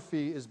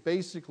 Pornography is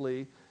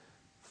basically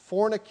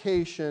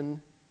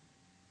fornication.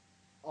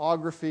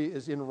 Ography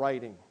is in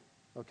writing,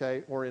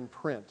 okay, or in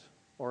print,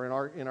 or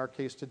in our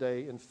case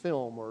today, in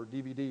film or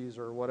DVDs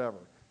or whatever,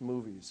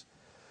 movies.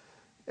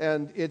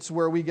 And it's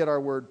where we get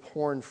our word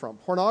porn from.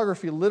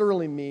 Pornography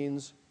literally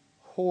means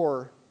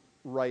whore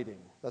writing.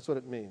 That's what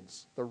it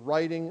means. The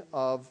writing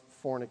of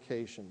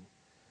fornication.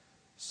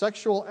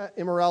 Sexual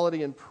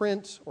immorality in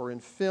print or in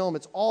film,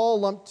 it's all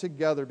lumped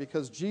together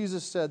because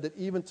Jesus said that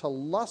even to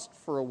lust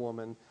for a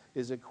woman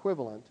is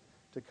equivalent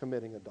to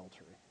committing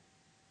adultery.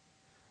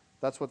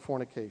 That's what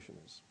fornication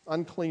is.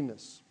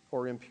 Uncleanness.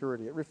 or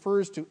impurity. It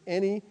refers to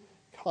any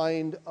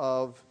kind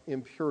of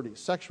impurity,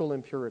 sexual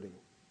impurity.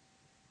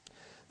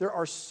 There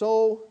are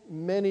so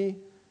many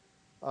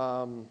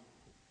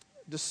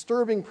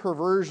disturbing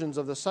perversions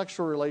of the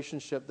sexual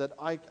relationship that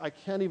I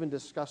can't even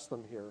discuss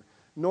them here,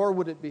 nor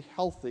would it be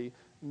healthy,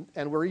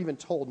 and we're even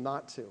told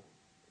not to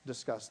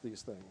discuss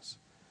these things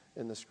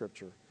in the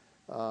Scripture.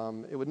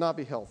 It would not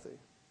be healthy.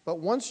 But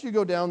once you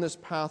go down this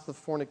path of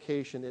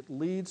fornication, it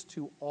leads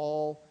to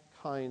all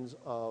kinds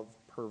of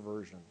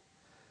perversion.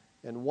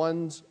 And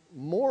one's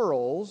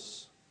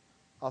morals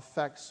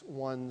affects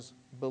one's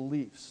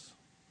beliefs.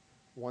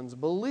 One's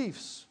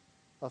beliefs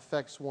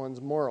affects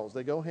one's morals.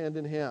 They go hand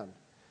in hand.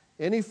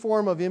 Any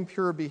form of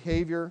impure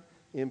behavior,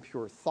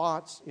 impure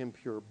thoughts,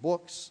 impure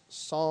books,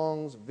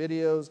 songs,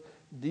 videos,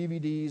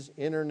 DVDs,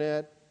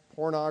 internet,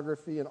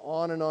 pornography, and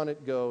on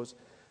it goes.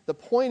 The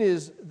point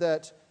is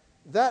that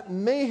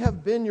may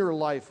have been your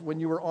life when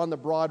you were on the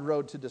broad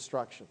road to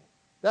destruction.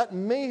 That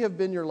may have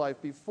been your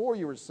life before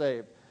you were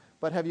saved.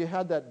 But have you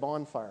had that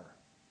bonfire?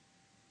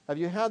 Have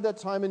you had that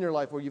time in your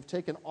life where you've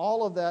taken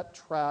all of that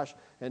trash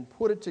and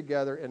put it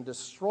together and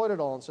destroyed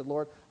it all and said,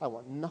 Lord, I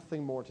want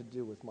nothing more to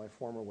do with my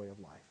former way of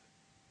life?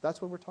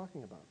 That's what we're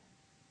talking about.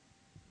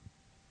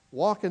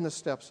 Walk in the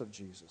steps of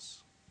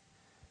Jesus.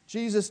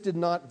 Jesus did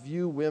not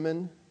view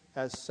women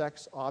as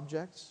sex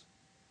objects.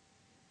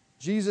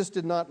 Jesus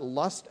did not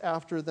lust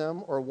after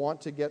them or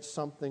want to get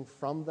something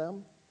from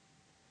them.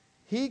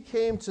 He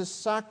came to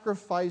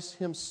sacrifice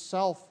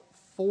himself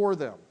for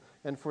them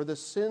and for the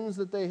sins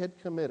that they had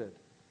committed.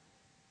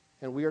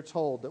 And we are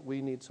told that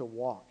we need to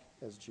walk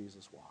as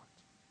Jesus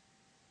walked.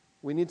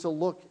 We need to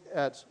look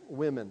at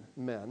women,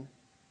 men,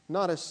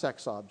 not as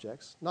sex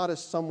objects, not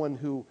as someone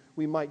who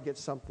we might get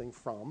something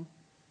from,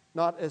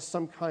 not as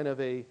some kind of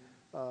an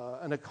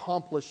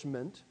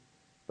accomplishment,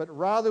 but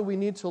rather we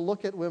need to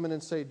look at women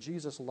and say,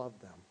 Jesus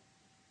loved them.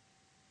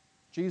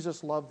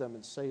 Jesus loved them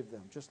and saved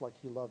them, just like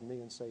he loved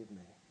me and saved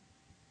me.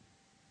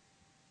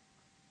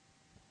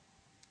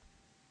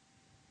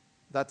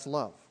 That's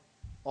love.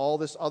 All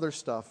this other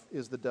stuff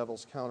is the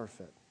devil's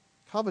counterfeit.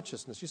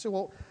 Covetousness. You say,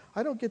 well,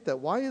 I don't get that.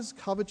 Why is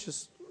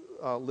covetous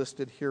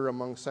listed here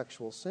among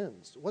sexual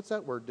sins? What's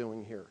that word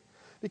doing here?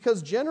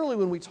 Because generally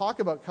when we talk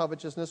about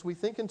covetousness, we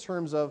think in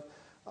terms of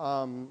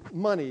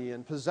money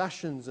and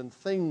possessions and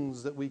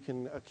things that we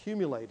can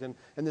accumulate. And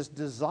this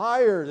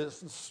desire,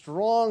 this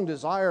strong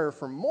desire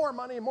for more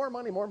money, more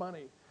money, more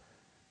money.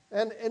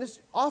 And it's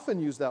often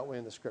used that way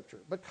in the Scripture.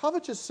 But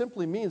covetous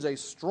simply means a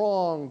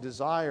strong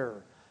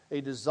desire, a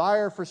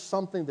desire for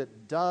something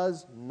that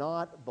does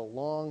not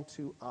belong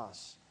to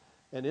us.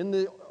 And in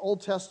the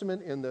Old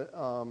Testament, in the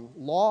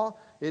law,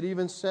 it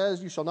even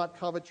says you shall not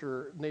covet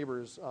your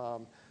neighbor's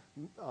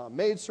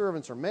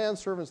maidservants or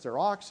manservants, their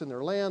oxen,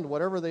 their land,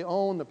 whatever they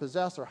own, they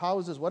possess, their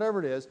houses, whatever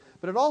it is.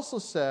 But it also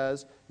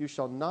says you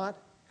shall not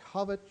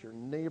covet your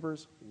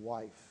neighbor's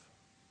wife.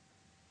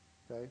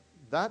 Okay?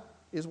 That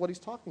is what he's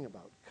talking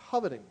about.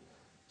 Coveting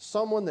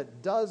someone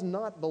that does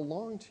not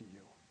belong to you.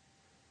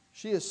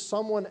 She is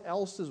someone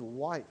else's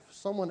wife,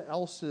 someone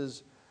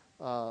else's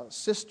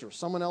sister,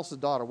 someone else's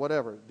daughter,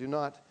 whatever. Do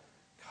not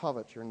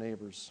covet your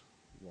neighbor's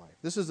wife.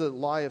 This is a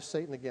lie of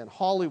Satan again.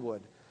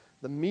 Hollywood,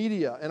 the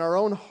media, and our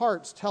own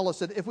hearts tell us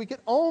that if we could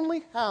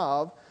only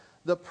have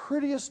the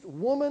prettiest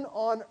woman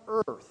on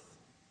earth,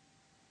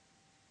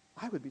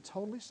 I would be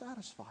totally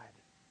satisfied.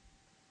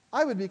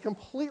 I would be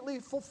completely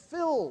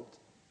fulfilled.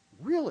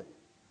 Really.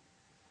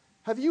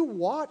 Have you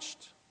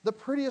watched the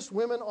prettiest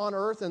women on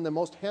earth and the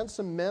most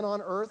handsome men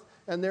on earth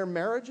and their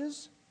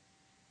marriages?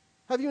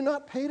 Have you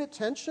not paid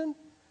attention?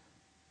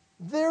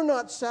 They're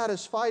not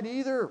satisfied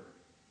either.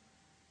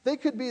 They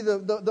could be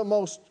the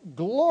most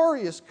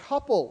glorious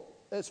couple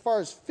as far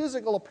as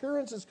physical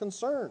appearance is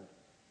concerned,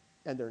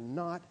 and they're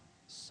not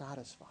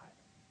satisfied.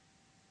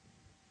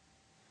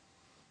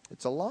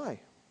 It's a lie.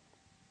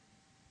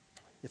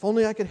 If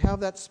only I could have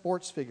that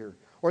sports figure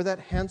or that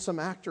handsome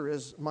actor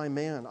as my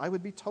man, I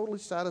would be totally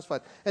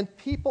satisfied. And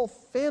people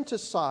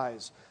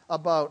fantasize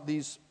about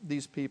these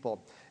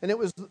people. And it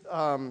was,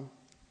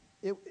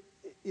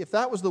 if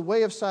that was the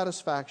way of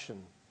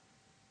satisfaction,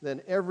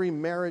 then every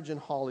marriage in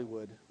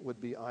Hollywood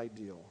would be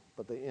ideal.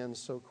 But they end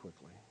so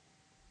quickly.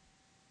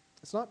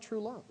 It's not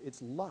true love.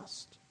 It's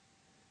lust.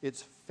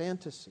 It's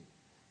fantasy.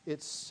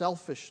 It's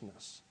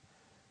selfishness.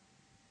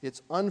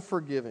 It's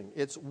unforgiving.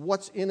 It's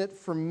what's in it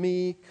for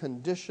me,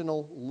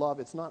 conditional love.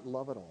 It's not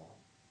love at all.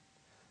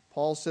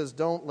 Paul says,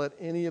 don't let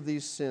any of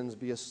these sins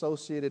be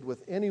associated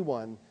with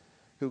anyone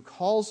who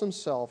calls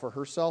himself or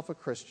herself a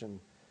Christian.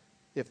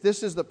 If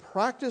this is the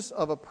practice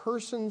of a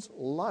person's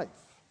life,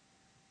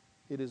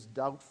 it is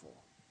doubtful.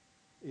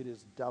 It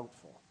is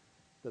doubtful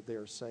that they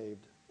are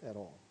saved at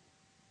all.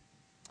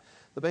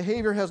 The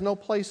behavior has no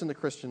place in the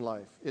Christian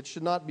life. It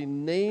should not be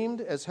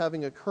named as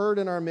having occurred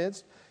in our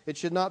midst. It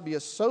should not be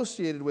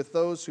associated with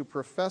those who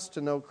profess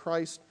to know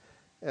Christ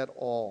at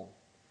all.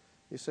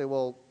 You say,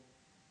 well,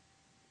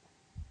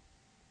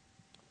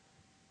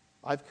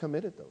 I've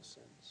committed those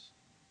sins.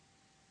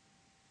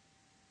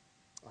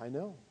 I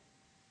know.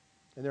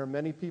 And there are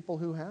many people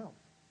who have.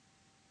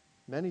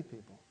 Many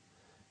people.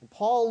 And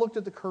Paul looked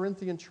at the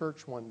Corinthian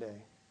church one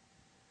day,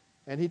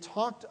 and he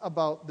talked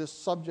about this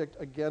subject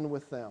again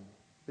with them.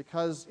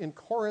 Because in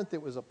Corinth,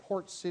 it was a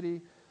port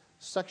city.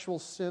 Sexual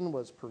sin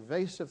was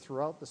pervasive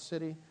throughout the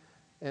city.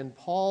 And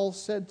Paul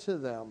said to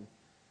them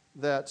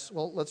that,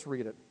 well, let's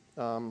read it.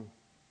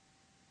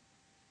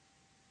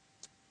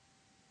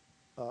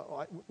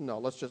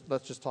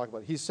 Let's just talk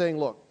about it. He's saying,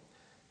 look,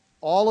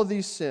 all of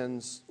these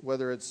sins,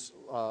 whether it's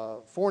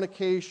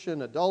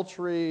fornication,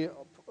 adultery,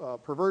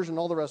 perversion,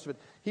 all the rest of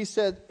it, he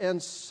said,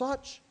 and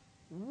such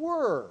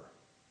were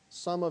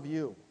some of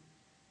you.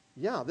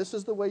 Yeah, this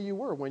is the way you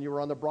were when you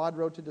were on the broad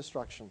road to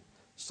destruction.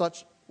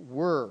 Such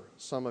were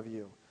some of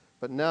you.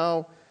 But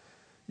now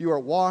you are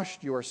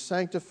washed, you are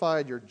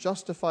sanctified, you're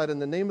justified in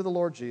the name of the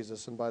Lord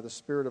Jesus and by the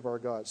Spirit of our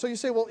God. So you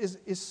say, well,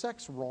 is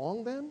sex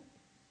wrong then?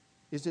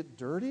 Is it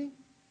dirty?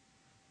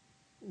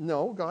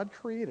 No, God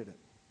created it.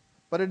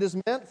 But it is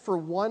meant for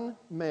one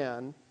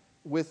man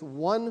with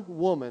one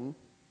woman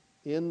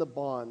in the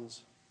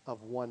bonds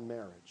of one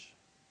marriage.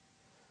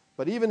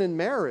 But even in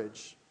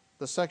marriage,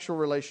 the sexual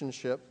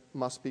relationship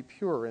must be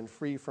pure and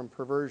free from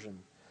perversion.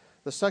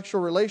 The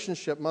sexual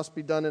relationship must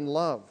be done in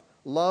love.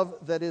 Love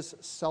that is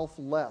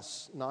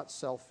selfless, not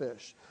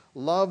selfish.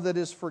 Love that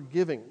is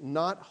forgiving,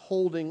 not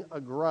holding a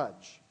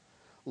grudge.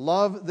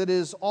 Love that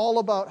is all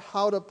about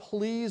how to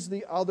please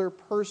the other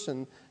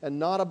person and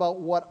not about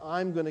what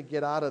I'm going to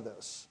get out of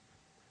this.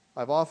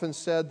 I've often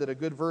said that a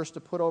good verse to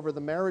put over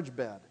the marriage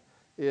bed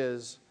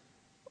is,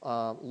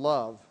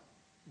 love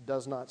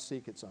does not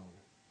seek its own.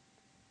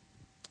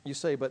 You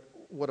say, but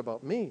what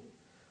about me?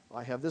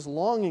 I have this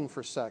longing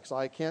for sex.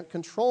 I can't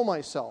control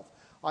myself.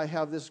 I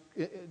have this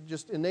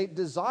just innate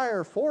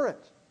desire for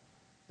it.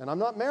 And I'm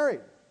not married.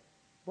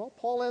 Well,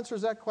 Paul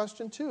answers that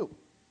question too.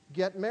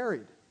 Get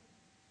married.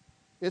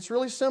 It's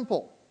really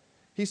simple.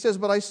 He says,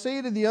 but I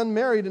say to the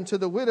unmarried and to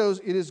the widows,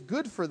 it is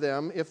good for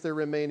them if they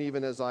remain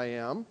even as I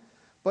am.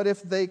 But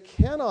if they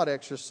cannot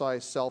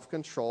exercise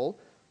self-control,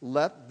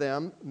 let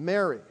them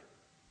marry.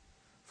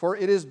 For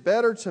it is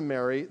better to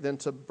marry than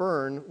to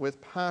burn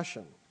with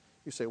passion.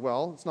 You say,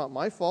 well, it's not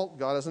my fault.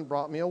 God hasn't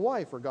brought me a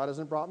wife or God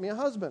hasn't brought me a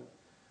husband.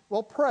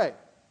 Well, pray.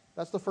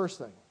 That's the first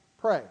thing.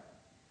 Pray.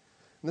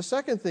 And the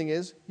second thing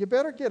is, you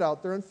better get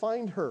out there and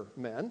find her,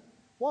 men.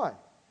 Why?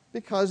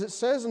 Because it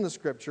says in the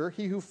Scripture,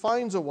 he who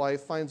finds a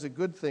wife finds a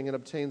good thing and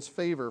obtains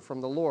favor from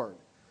the Lord.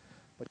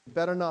 But you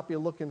better not be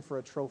looking for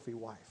a trophy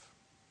wife.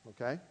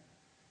 Okay?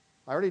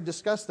 I already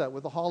discussed that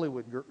with the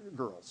Hollywood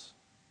girls.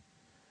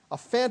 A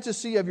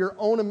fantasy of your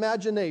own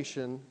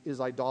imagination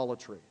is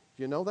idolatry.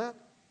 Do you know that?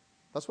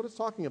 That's what it's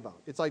talking about.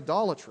 It's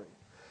idolatry.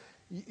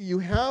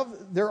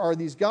 There are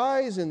these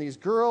guys and these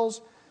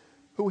girls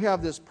who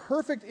have this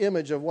perfect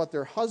image of what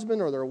their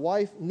husband or their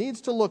wife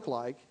needs to look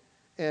like,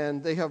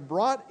 and they have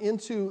brought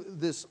into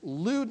this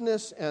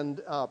lewdness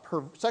and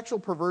sexual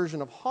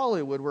perversion of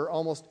Hollywood where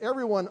almost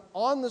everyone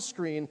on the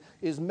screen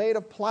is made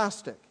of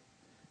plastic,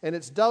 and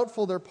it's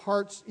doubtful their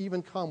parts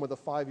even come with a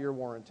 5-year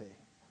warranty.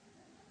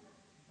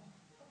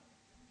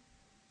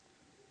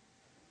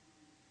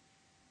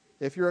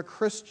 If you're a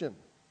Christian,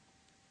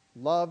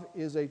 love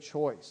is a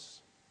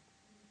choice.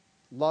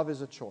 Love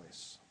is a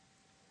choice.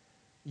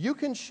 You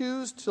can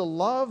choose to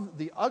love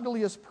the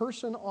ugliest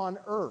person on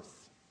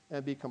earth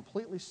and be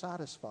completely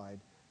satisfied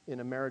in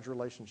a marriage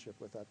relationship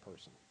with that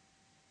person.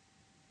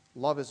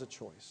 Love is a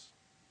choice.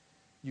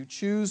 You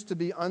choose to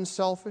be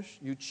unselfish.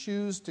 You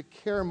choose to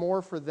care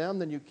more for them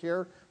than you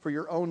care for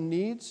your own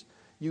needs.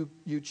 You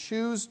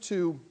choose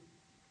to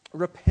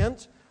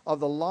repent of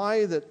the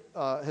lie that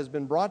has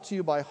been brought to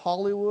you by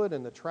Hollywood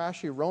and the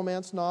trashy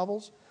romance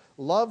novels.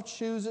 Love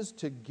chooses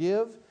to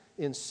give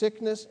in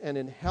sickness and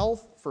in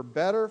health, for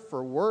better,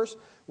 for worse,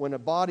 when a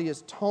body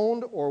is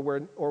toned or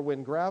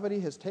when gravity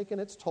has taken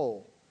its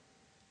toll.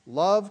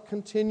 Love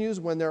continues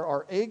when there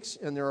are aches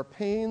and there are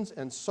pains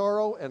and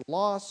sorrow and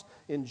loss,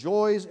 in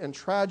joys and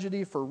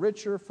tragedy, for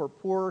richer, for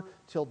poorer,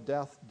 till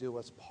death do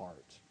us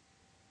part.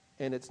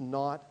 And it's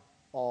not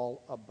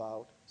all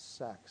about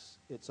sex.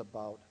 It's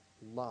about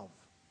love.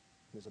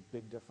 There's a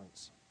big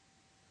difference.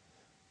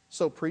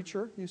 So,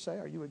 preacher, you say,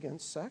 are you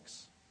against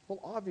sex? Well,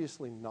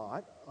 obviously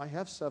not. I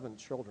have 7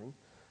 children.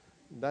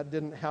 That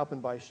didn't happen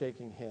by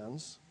shaking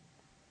hands.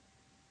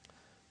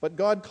 But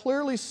God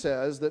clearly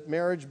says that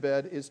marriage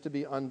bed is to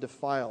be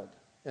undefiled,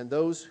 and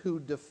those who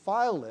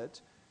defile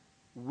it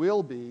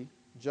will be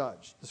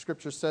judged. The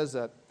Scripture says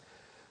that.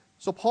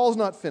 So Paul's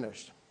not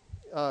finished.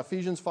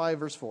 Ephesians 5,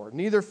 verse 4.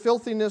 Neither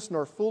filthiness,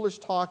 nor foolish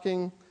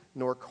talking,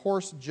 nor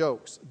coarse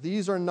jokes.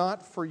 These are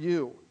not for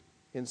you.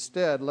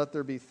 Instead, let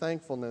there be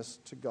thankfulness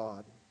to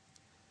God.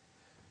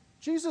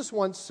 Jesus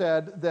once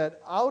said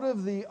that out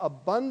of the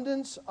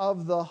abundance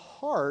of the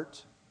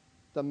heart,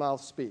 the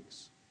mouth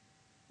speaks.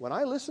 When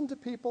I listen to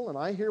people and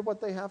I hear what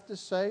they have to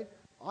say,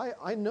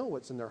 I know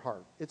what's in their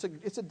heart. It's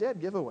a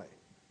dead giveaway.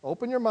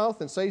 Open your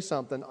mouth and say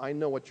something. I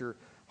know what your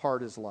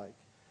heart is like.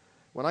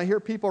 When I hear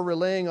people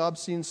relaying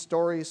obscene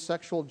stories,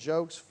 sexual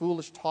jokes,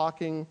 foolish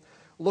talking,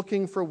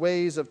 looking for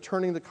ways of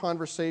turning the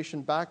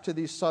conversation back to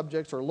these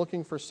subjects or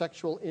looking for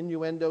sexual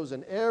innuendos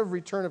in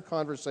every turn of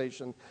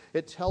conversation,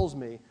 it tells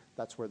me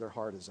that's where their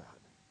heart is at.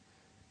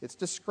 It's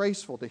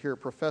disgraceful to hear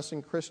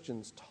professing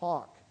Christians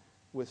talk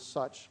with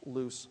such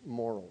loose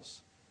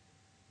morals.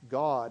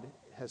 God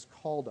has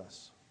called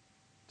us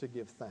to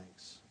give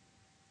thanks.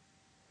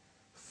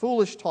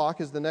 Foolish talk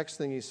is the next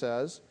thing he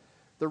says.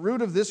 The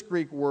root of this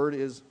Greek word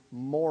is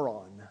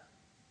moron.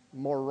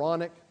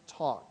 Moronic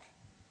talk.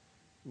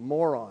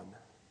 Moron.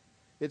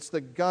 It's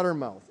the gutter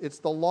mouth. It's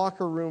the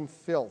locker room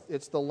filth.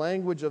 It's the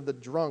language of the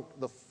drunk,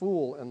 the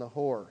fool, and the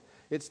whore.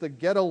 It's the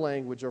ghetto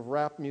language of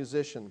rap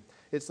musician.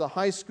 It's the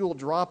high school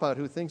dropout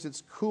who thinks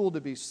it's cool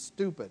to be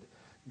stupid.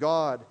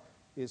 God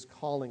is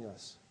calling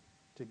us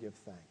to give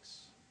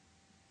thanks.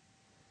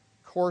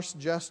 Coarse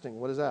jesting,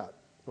 what is that?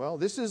 Well,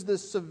 this is the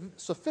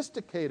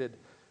sophisticated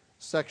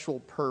sexual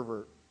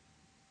pervert.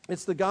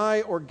 It's the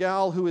guy or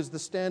gal who is the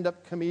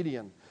stand-up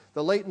comedian,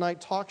 the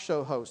late-night talk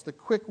show host, the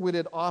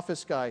quick-witted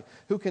office guy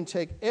who can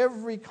take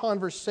every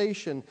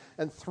conversation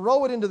and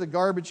throw it into the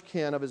garbage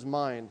can of his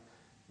mind.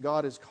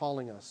 God is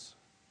calling us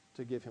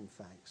to give him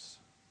thanks.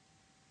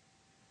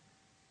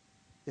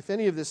 If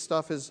any of this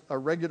stuff is a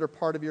regular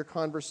part of your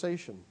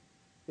conversation,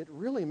 it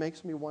really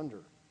makes me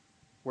wonder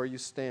where you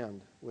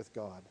stand with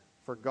God.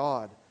 For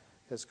God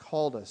has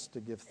called us to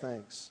give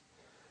thanks.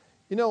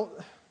 You know,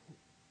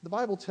 the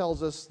Bible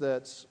tells us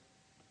that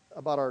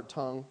about our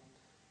tongue,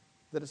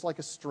 that it's like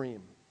a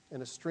stream,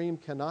 and a stream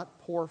cannot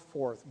pour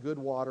forth good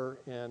water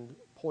and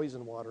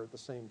poison water at the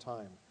same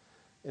time.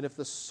 And if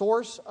the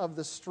source of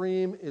the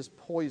stream is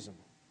poison,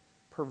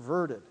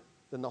 perverted,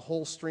 then the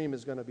whole stream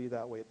is going to be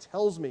that way. It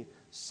tells me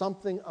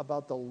something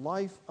about the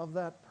life of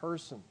that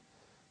person.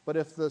 But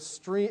if the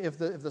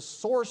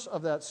source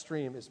of that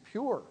stream is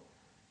pure,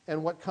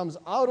 and what comes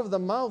out of the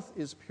mouth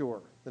is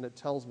pure, then it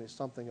tells me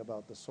something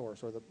about the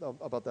source or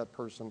about that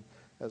person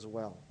as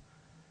well.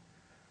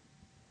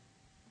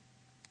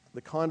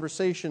 The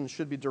conversation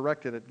should be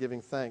directed at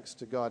giving thanks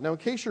to God. Now, in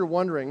case you're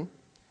wondering,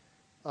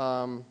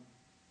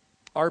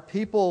 are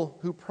people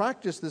who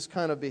practice this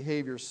kind of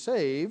behavior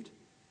saved?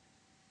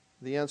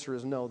 The answer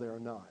is no, they are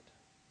not.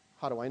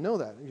 How do I know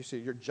that? You say,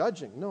 you're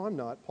judging. No, I'm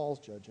not. Paul's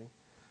judging.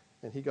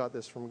 And he got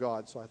this from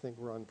God, so I think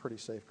we're on pretty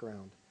safe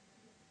ground.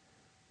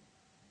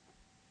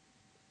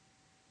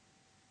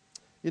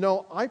 You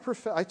know, I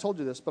told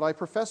you this, but I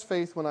professed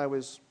faith when I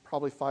was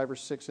probably 5 or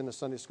 6 in a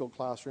Sunday school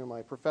classroom.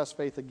 I professed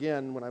faith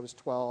again when I was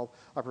 12.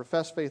 I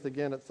professed faith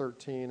again at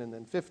 13, and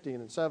then 15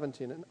 and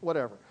 17, and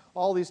whatever.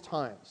 All these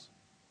times.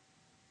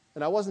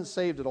 And I wasn't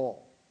saved at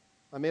all.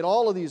 I made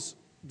all of these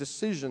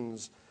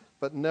decisions,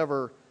 but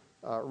never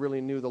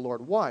really knew the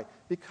Lord. Why?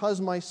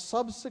 Because my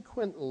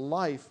subsequent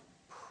life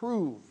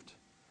proved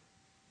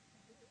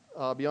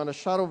beyond a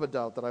shadow of a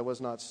doubt that I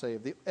was not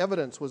saved. The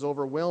evidence was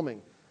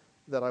overwhelming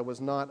that I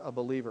was not a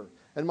believer.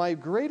 And my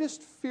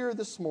greatest fear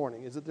this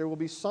morning is that there will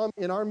be some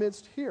in our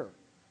midst here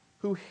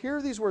who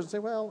hear these words and say,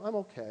 well, I'm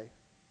okay.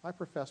 I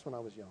professed when I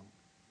was young.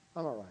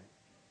 I'm all right.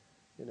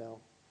 You know,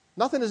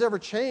 nothing has ever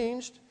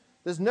changed.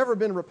 There's never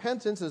been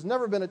repentance. There's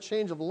never been a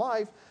change of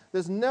life.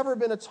 There's never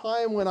been a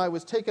time when I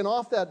was taken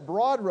off that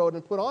broad road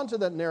and put onto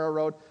that narrow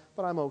road,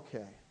 but I'm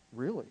okay.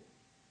 Really?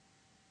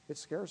 It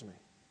scares me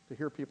to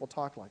hear people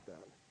talk like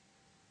that.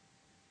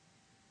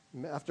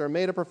 After I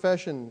made a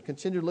profession,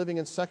 continued living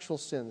in sexual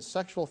sins,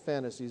 sexual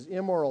fantasies,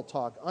 immoral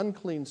talk,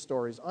 unclean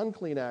stories,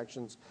 unclean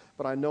actions,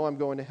 but I know I'm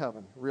going to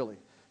heaven, really.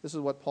 This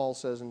is what Paul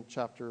says in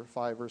chapter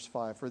 5, verse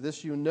 5. For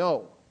this you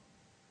know,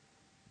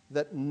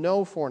 that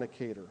no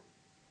fornicator,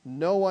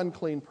 no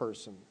unclean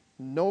person,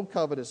 no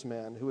covetous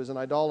man who is an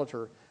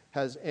idolater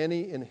has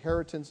any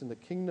inheritance in the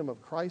kingdom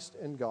of Christ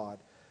and God.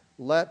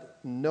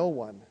 Let no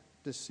one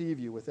deceive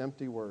you with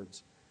empty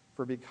words.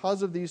 For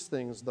because of these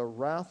things, the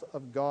wrath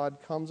of God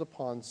comes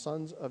upon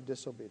sons of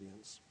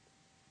disobedience.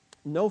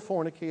 No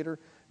fornicator,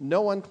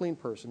 no unclean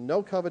person,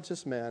 no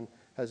covetous man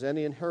has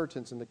any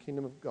inheritance in the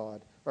kingdom of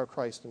God, or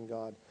Christ and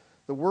God.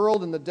 The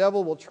world and the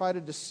devil will try to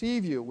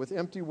deceive you with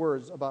empty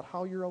words about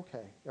how you're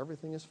okay.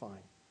 Everything is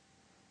fine.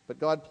 But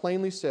God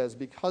plainly says,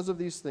 because of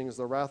these things,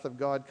 the wrath of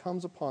God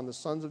comes upon the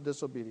sons of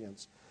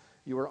disobedience.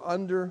 You are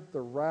under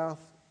the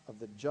wrath of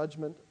the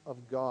judgment of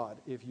God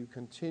if you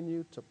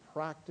continue to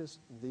practice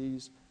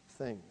these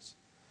things.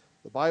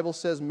 The Bible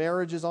says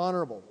marriage is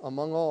honorable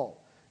among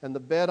all, and the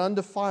bed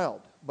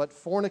undefiled, but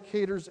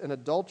fornicators and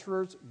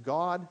adulterers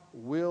God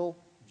will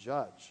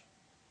judge.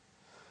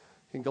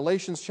 In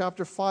Galatians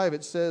chapter 5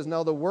 it says,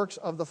 now the works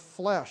of the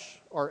flesh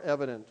are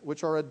evident,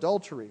 which are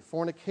adultery,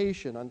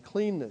 fornication,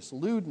 uncleanness,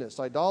 lewdness,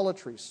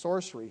 idolatry,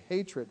 sorcery,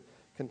 hatred,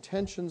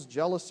 contentions,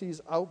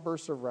 jealousies,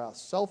 outbursts of wrath,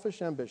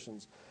 selfish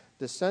ambitions,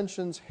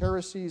 dissensions,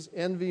 heresies,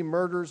 envy,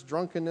 murders,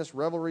 drunkenness,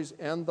 revelries,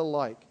 and the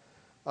like,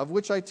 of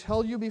which I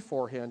tell you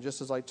beforehand, just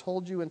as I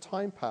told you in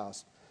time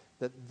past,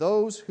 that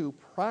those who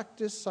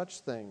practice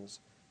such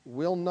things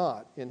will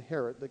not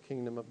inherit the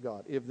kingdom of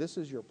God. If this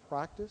is your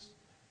practice,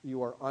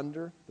 you are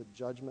under the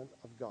judgment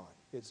of God.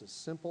 It's as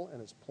simple and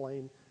as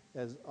plain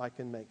as I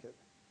can make it.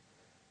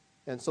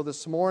 And so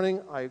this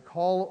morning, I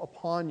call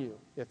upon you,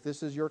 if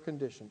this is your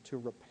condition, to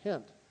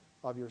repent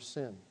of your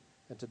sin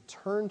and to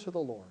turn to the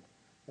Lord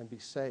and be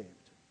saved,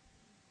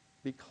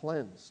 be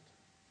cleansed,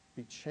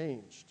 be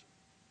changed.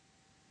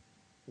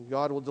 And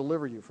God will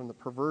deliver you from the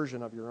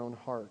perversion of your own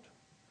heart.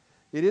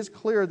 It is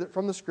clear that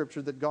from the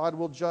Scripture that God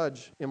will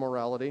judge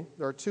immorality.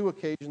 There are two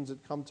occasions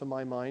that come to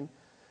my mind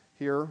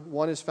here.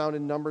 One is found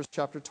in Numbers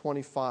chapter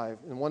 25,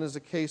 and one is the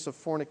case of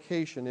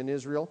fornication in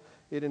Israel.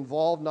 It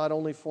involved not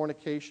only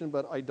fornication,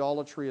 but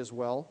idolatry as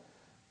well.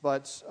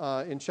 But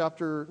in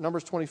chapter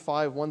Numbers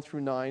 25, 1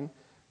 through 9,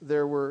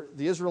 there were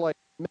the Israelite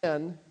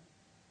men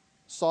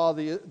saw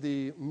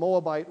the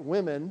Moabite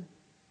women,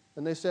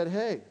 and they said,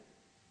 hey,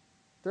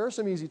 there are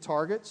some easy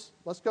targets.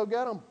 Let's go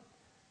get them.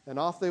 And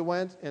off they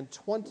went, and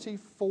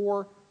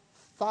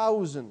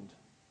 24,000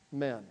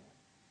 men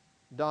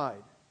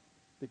died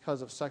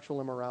because of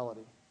sexual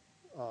immorality.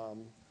 I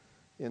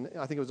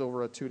think it was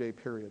over a 2-day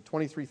period.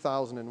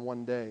 23,000 in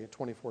one day,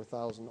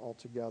 24,000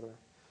 altogether.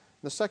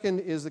 The second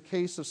is the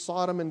case of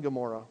Sodom and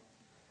Gomorrah.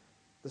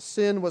 The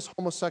sin was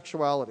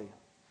homosexuality.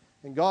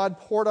 And God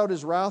poured out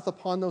his wrath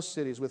upon those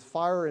cities with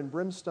fire and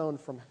brimstone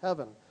from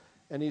heaven.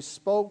 And he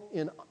spoke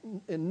in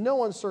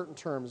no uncertain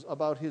terms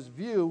about his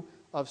view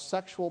of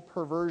sexual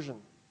perversion.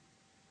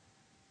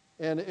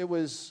 And it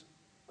was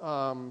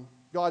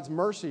God's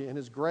mercy and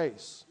his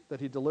grace that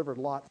he delivered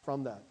Lot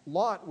from that.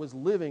 Lot was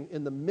living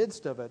in the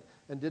midst of it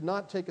and did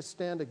not take a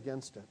stand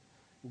against it.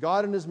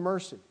 God in his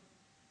mercy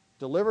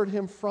delivered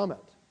him from it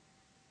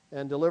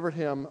and delivered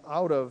him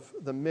out of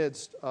the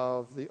midst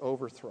of the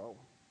overthrow.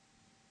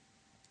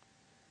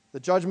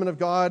 The judgment of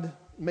God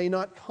may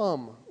not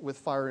come with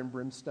fire and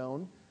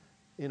brimstone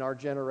in our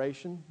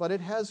generation, but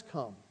it has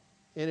come,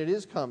 and it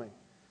is coming.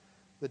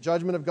 The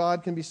judgment of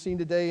God can be seen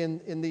today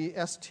in the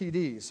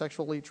STDs,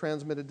 sexually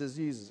transmitted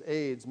diseases,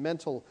 AIDS,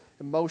 mental,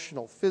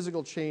 emotional,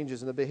 physical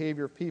changes in the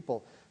behavior of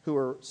people who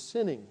are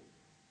sinning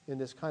in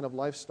this kind of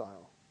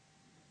lifestyle.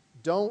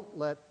 Don't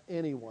let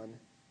anyone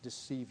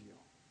deceive you.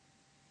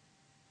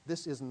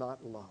 This is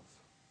not love.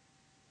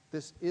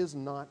 This is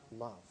not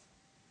love.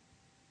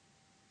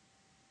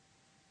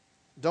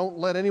 Don't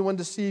let anyone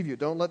deceive you.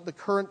 Don't let the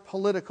current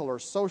political or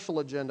social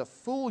agenda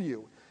fool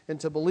you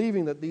into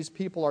believing that these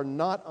people are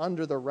not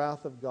under the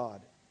wrath of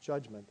God.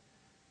 Judgment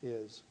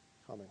is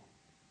coming.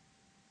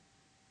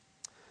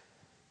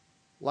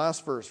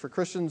 Last verse. For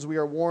Christians we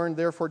are warned,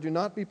 therefore do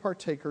not be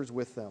partakers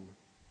with them.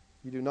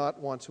 You do not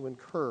want to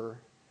incur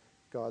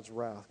God's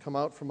wrath. Come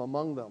out from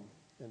among them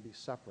and be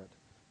separate,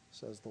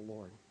 says the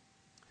Lord.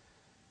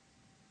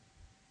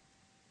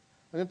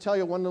 I'm going to tell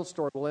you one little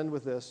story. We'll end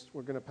with this.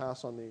 We're going to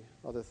pass on the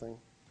other thing.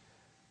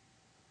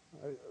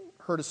 I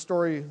heard a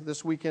story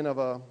this weekend of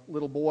a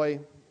little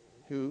boy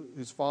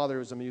whose father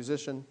is a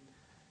musician,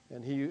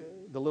 and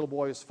the little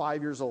boy was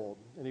 5 years old,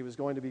 and he was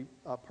going to be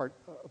a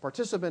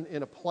participant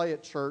in a play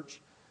at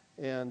church,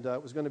 and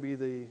it was going to be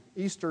the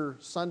Easter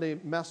Sunday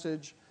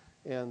message,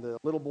 and the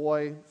little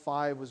boy,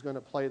 5, was going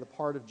to play the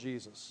part of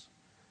Jesus.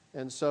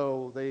 And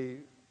so they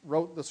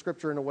wrote the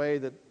scripture in a way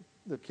that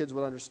the kids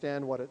would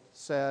understand what it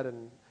said,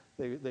 and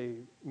they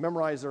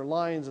memorized their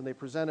lines, and they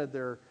presented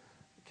their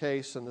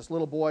case. And this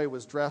little boy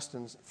was dressed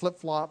in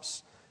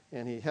flip-flops,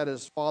 and he had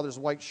his father's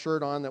white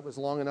shirt on that was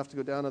long enough to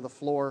go down to the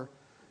floor,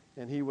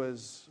 and he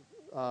was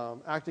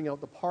acting out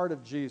the part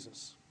of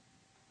Jesus.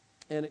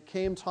 And it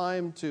came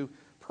time to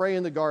pray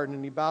in the garden,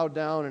 and he bowed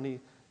down and he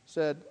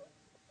said,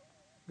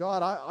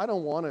 God, I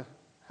don't want to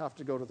have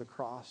to go to the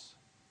cross,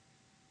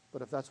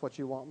 but if that's what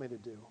you want me to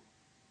do,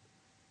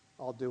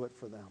 I'll do it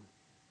for them.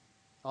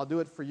 I'll do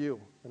it for you,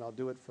 and I'll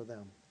do it for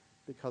them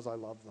because I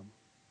love them.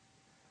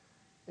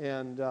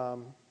 And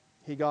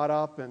he got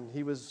up, and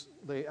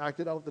they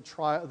acted out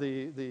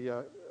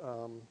the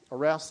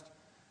arrest,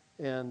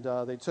 and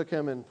they took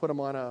him and put him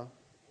on a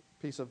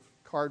piece of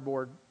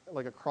cardboard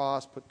like a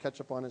cross, put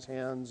ketchup on his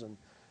hands, and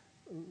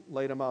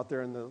laid him out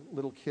there, and the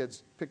little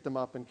kids picked him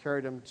up and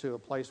carried him to a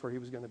place where he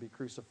was going to be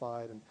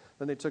crucified. And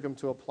then they took him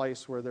to a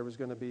place where there was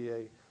going to be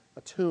a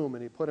tomb,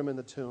 and he put him in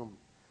the tomb.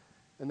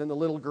 And then the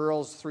little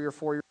girls, 3 or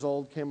 4 years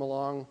old, came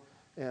along,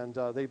 and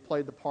they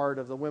played the part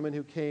of the women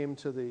who came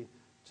to the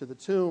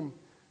tomb,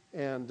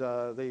 and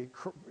they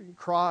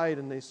cried,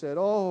 and they said,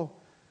 oh,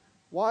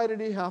 why did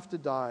he have to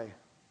die?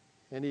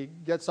 And he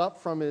gets up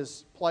from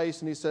his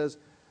place, and he says,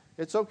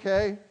 it's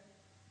okay.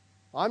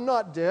 I'm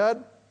not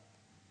dead.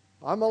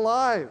 I'm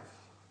alive.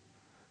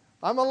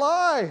 I'm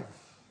alive.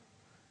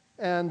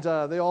 And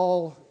they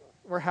all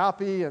were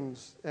happy, and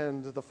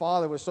the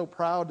father was so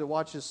proud to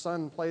watch his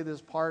son play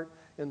this part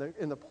in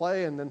the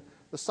play. And then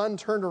the son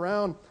turned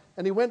around,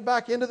 and he went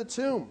back into the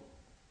tomb.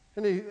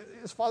 And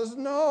his father said,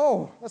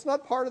 no, that's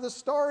not part of the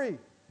story.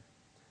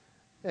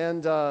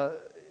 And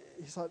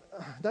he thought,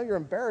 now you're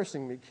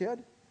embarrassing me,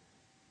 kid.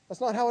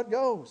 That's not how it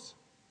goes.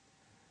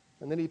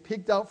 And then he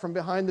peeked out from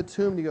behind the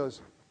tomb, and he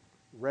goes,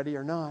 ready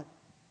or not,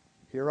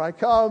 here I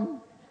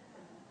come.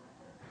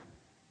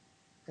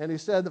 And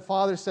the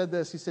father said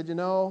this, he said,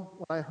 when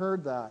I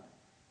heard that,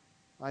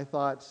 I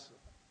thought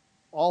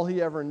all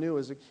he ever knew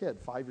as a kid,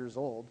 5 years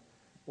old,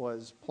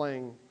 was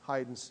playing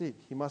hide and seek.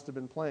 He must have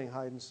been playing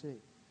hide and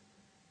seek.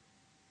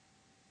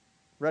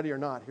 Ready or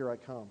not, here I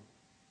come.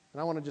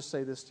 And I want to just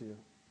say this to you.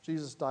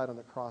 Jesus died on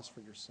the cross for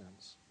your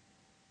sins.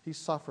 He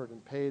suffered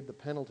and paid the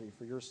penalty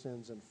for your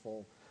sins in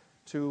full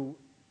to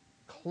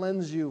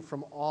cleanse you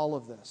from all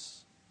of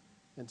this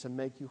and to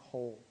make you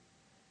whole.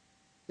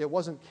 It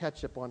wasn't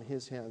ketchup on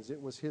his hands.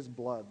 It was his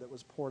blood that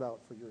was poured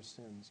out for your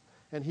sins.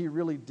 And he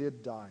really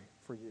did die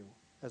for you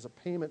as a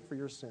payment for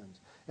your sins.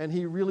 And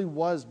he really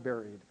was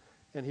buried.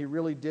 And he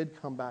really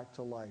did come back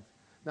to life.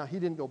 Now, he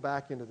didn't go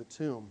back into the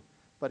tomb,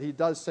 but he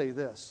does say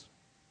this,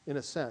 in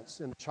a sense,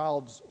 in a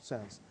child's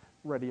sense,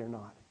 ready or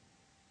not,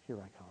 here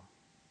I come.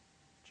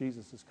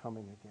 Jesus is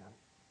coming again.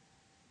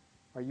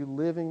 Are you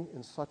living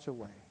in such a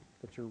way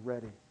that you're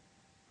ready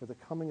for the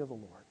coming of the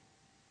Lord?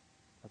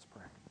 Let's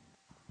pray.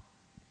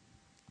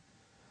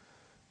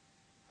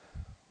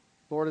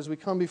 Lord, as we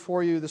come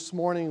before you this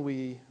morning,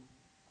 we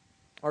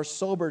are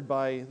sobered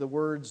by the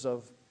words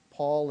of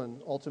Paul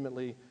and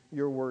ultimately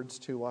your words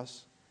to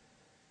us.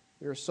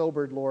 We are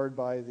sobered, Lord,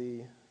 by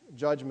the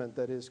judgment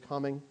that is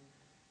coming.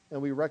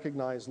 And we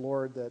recognize,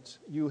 Lord, that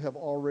you have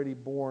already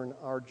borne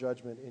our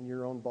judgment in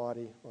your own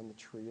body on the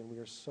tree. And we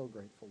are so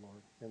grateful,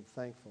 Lord, and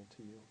thankful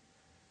to you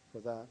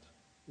for that.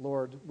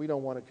 Lord, we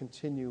don't want to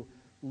continue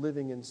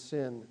living in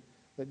sin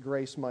that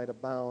grace might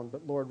abound.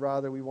 But, Lord,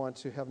 rather we want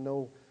to have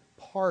no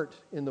part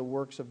in the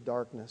works of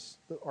darkness,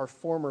 our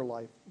former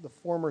life, the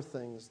former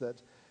things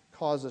that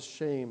cause us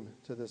shame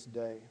to this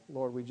day.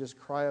 Lord, we just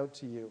cry out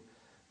to you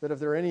that if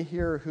there are any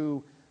here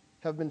who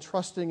have been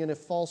trusting in a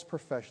false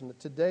profession, that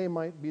today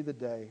might be the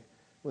day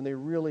when they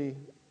really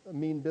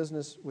mean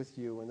business with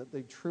you and that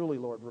they truly,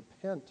 Lord,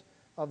 repent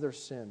of their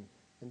sin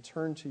and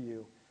turn to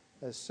you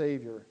as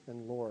Savior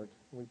and Lord.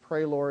 And we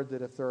pray, Lord,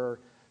 that if there are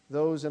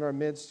those in our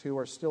midst who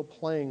are still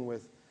playing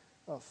with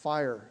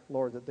fire,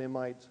 Lord, that they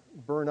might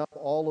burn up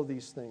all of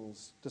these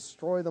things,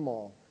 destroy them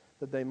all,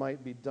 that they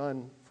might be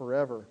done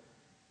forever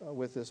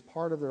with this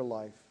part of their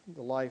life,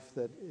 the life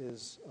that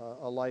is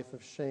a life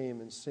of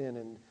shame and sin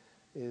and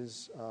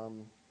is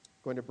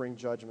going to bring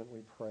judgment, we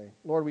pray.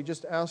 Lord, we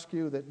just ask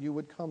you that you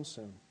would come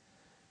soon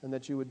and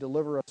that you would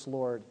deliver us,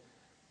 Lord,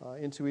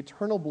 into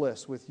eternal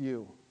bliss with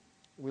you.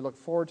 We look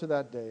forward to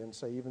that day and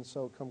say, even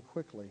so, come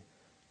quickly,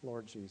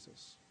 Lord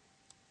Jesus.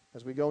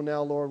 As we go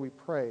now, Lord, we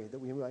pray that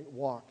we might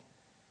walk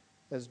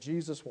as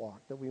Jesus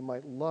walked, that we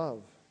might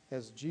love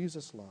as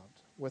Jesus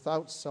loved,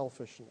 without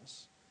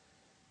selfishness,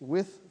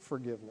 with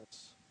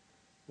forgiveness,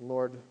 and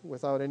Lord,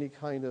 without any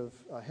kind of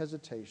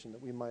hesitation,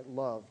 that we might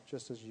love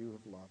just as you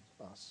have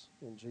loved us.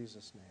 In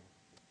Jesus'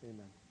 name,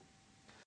 amen.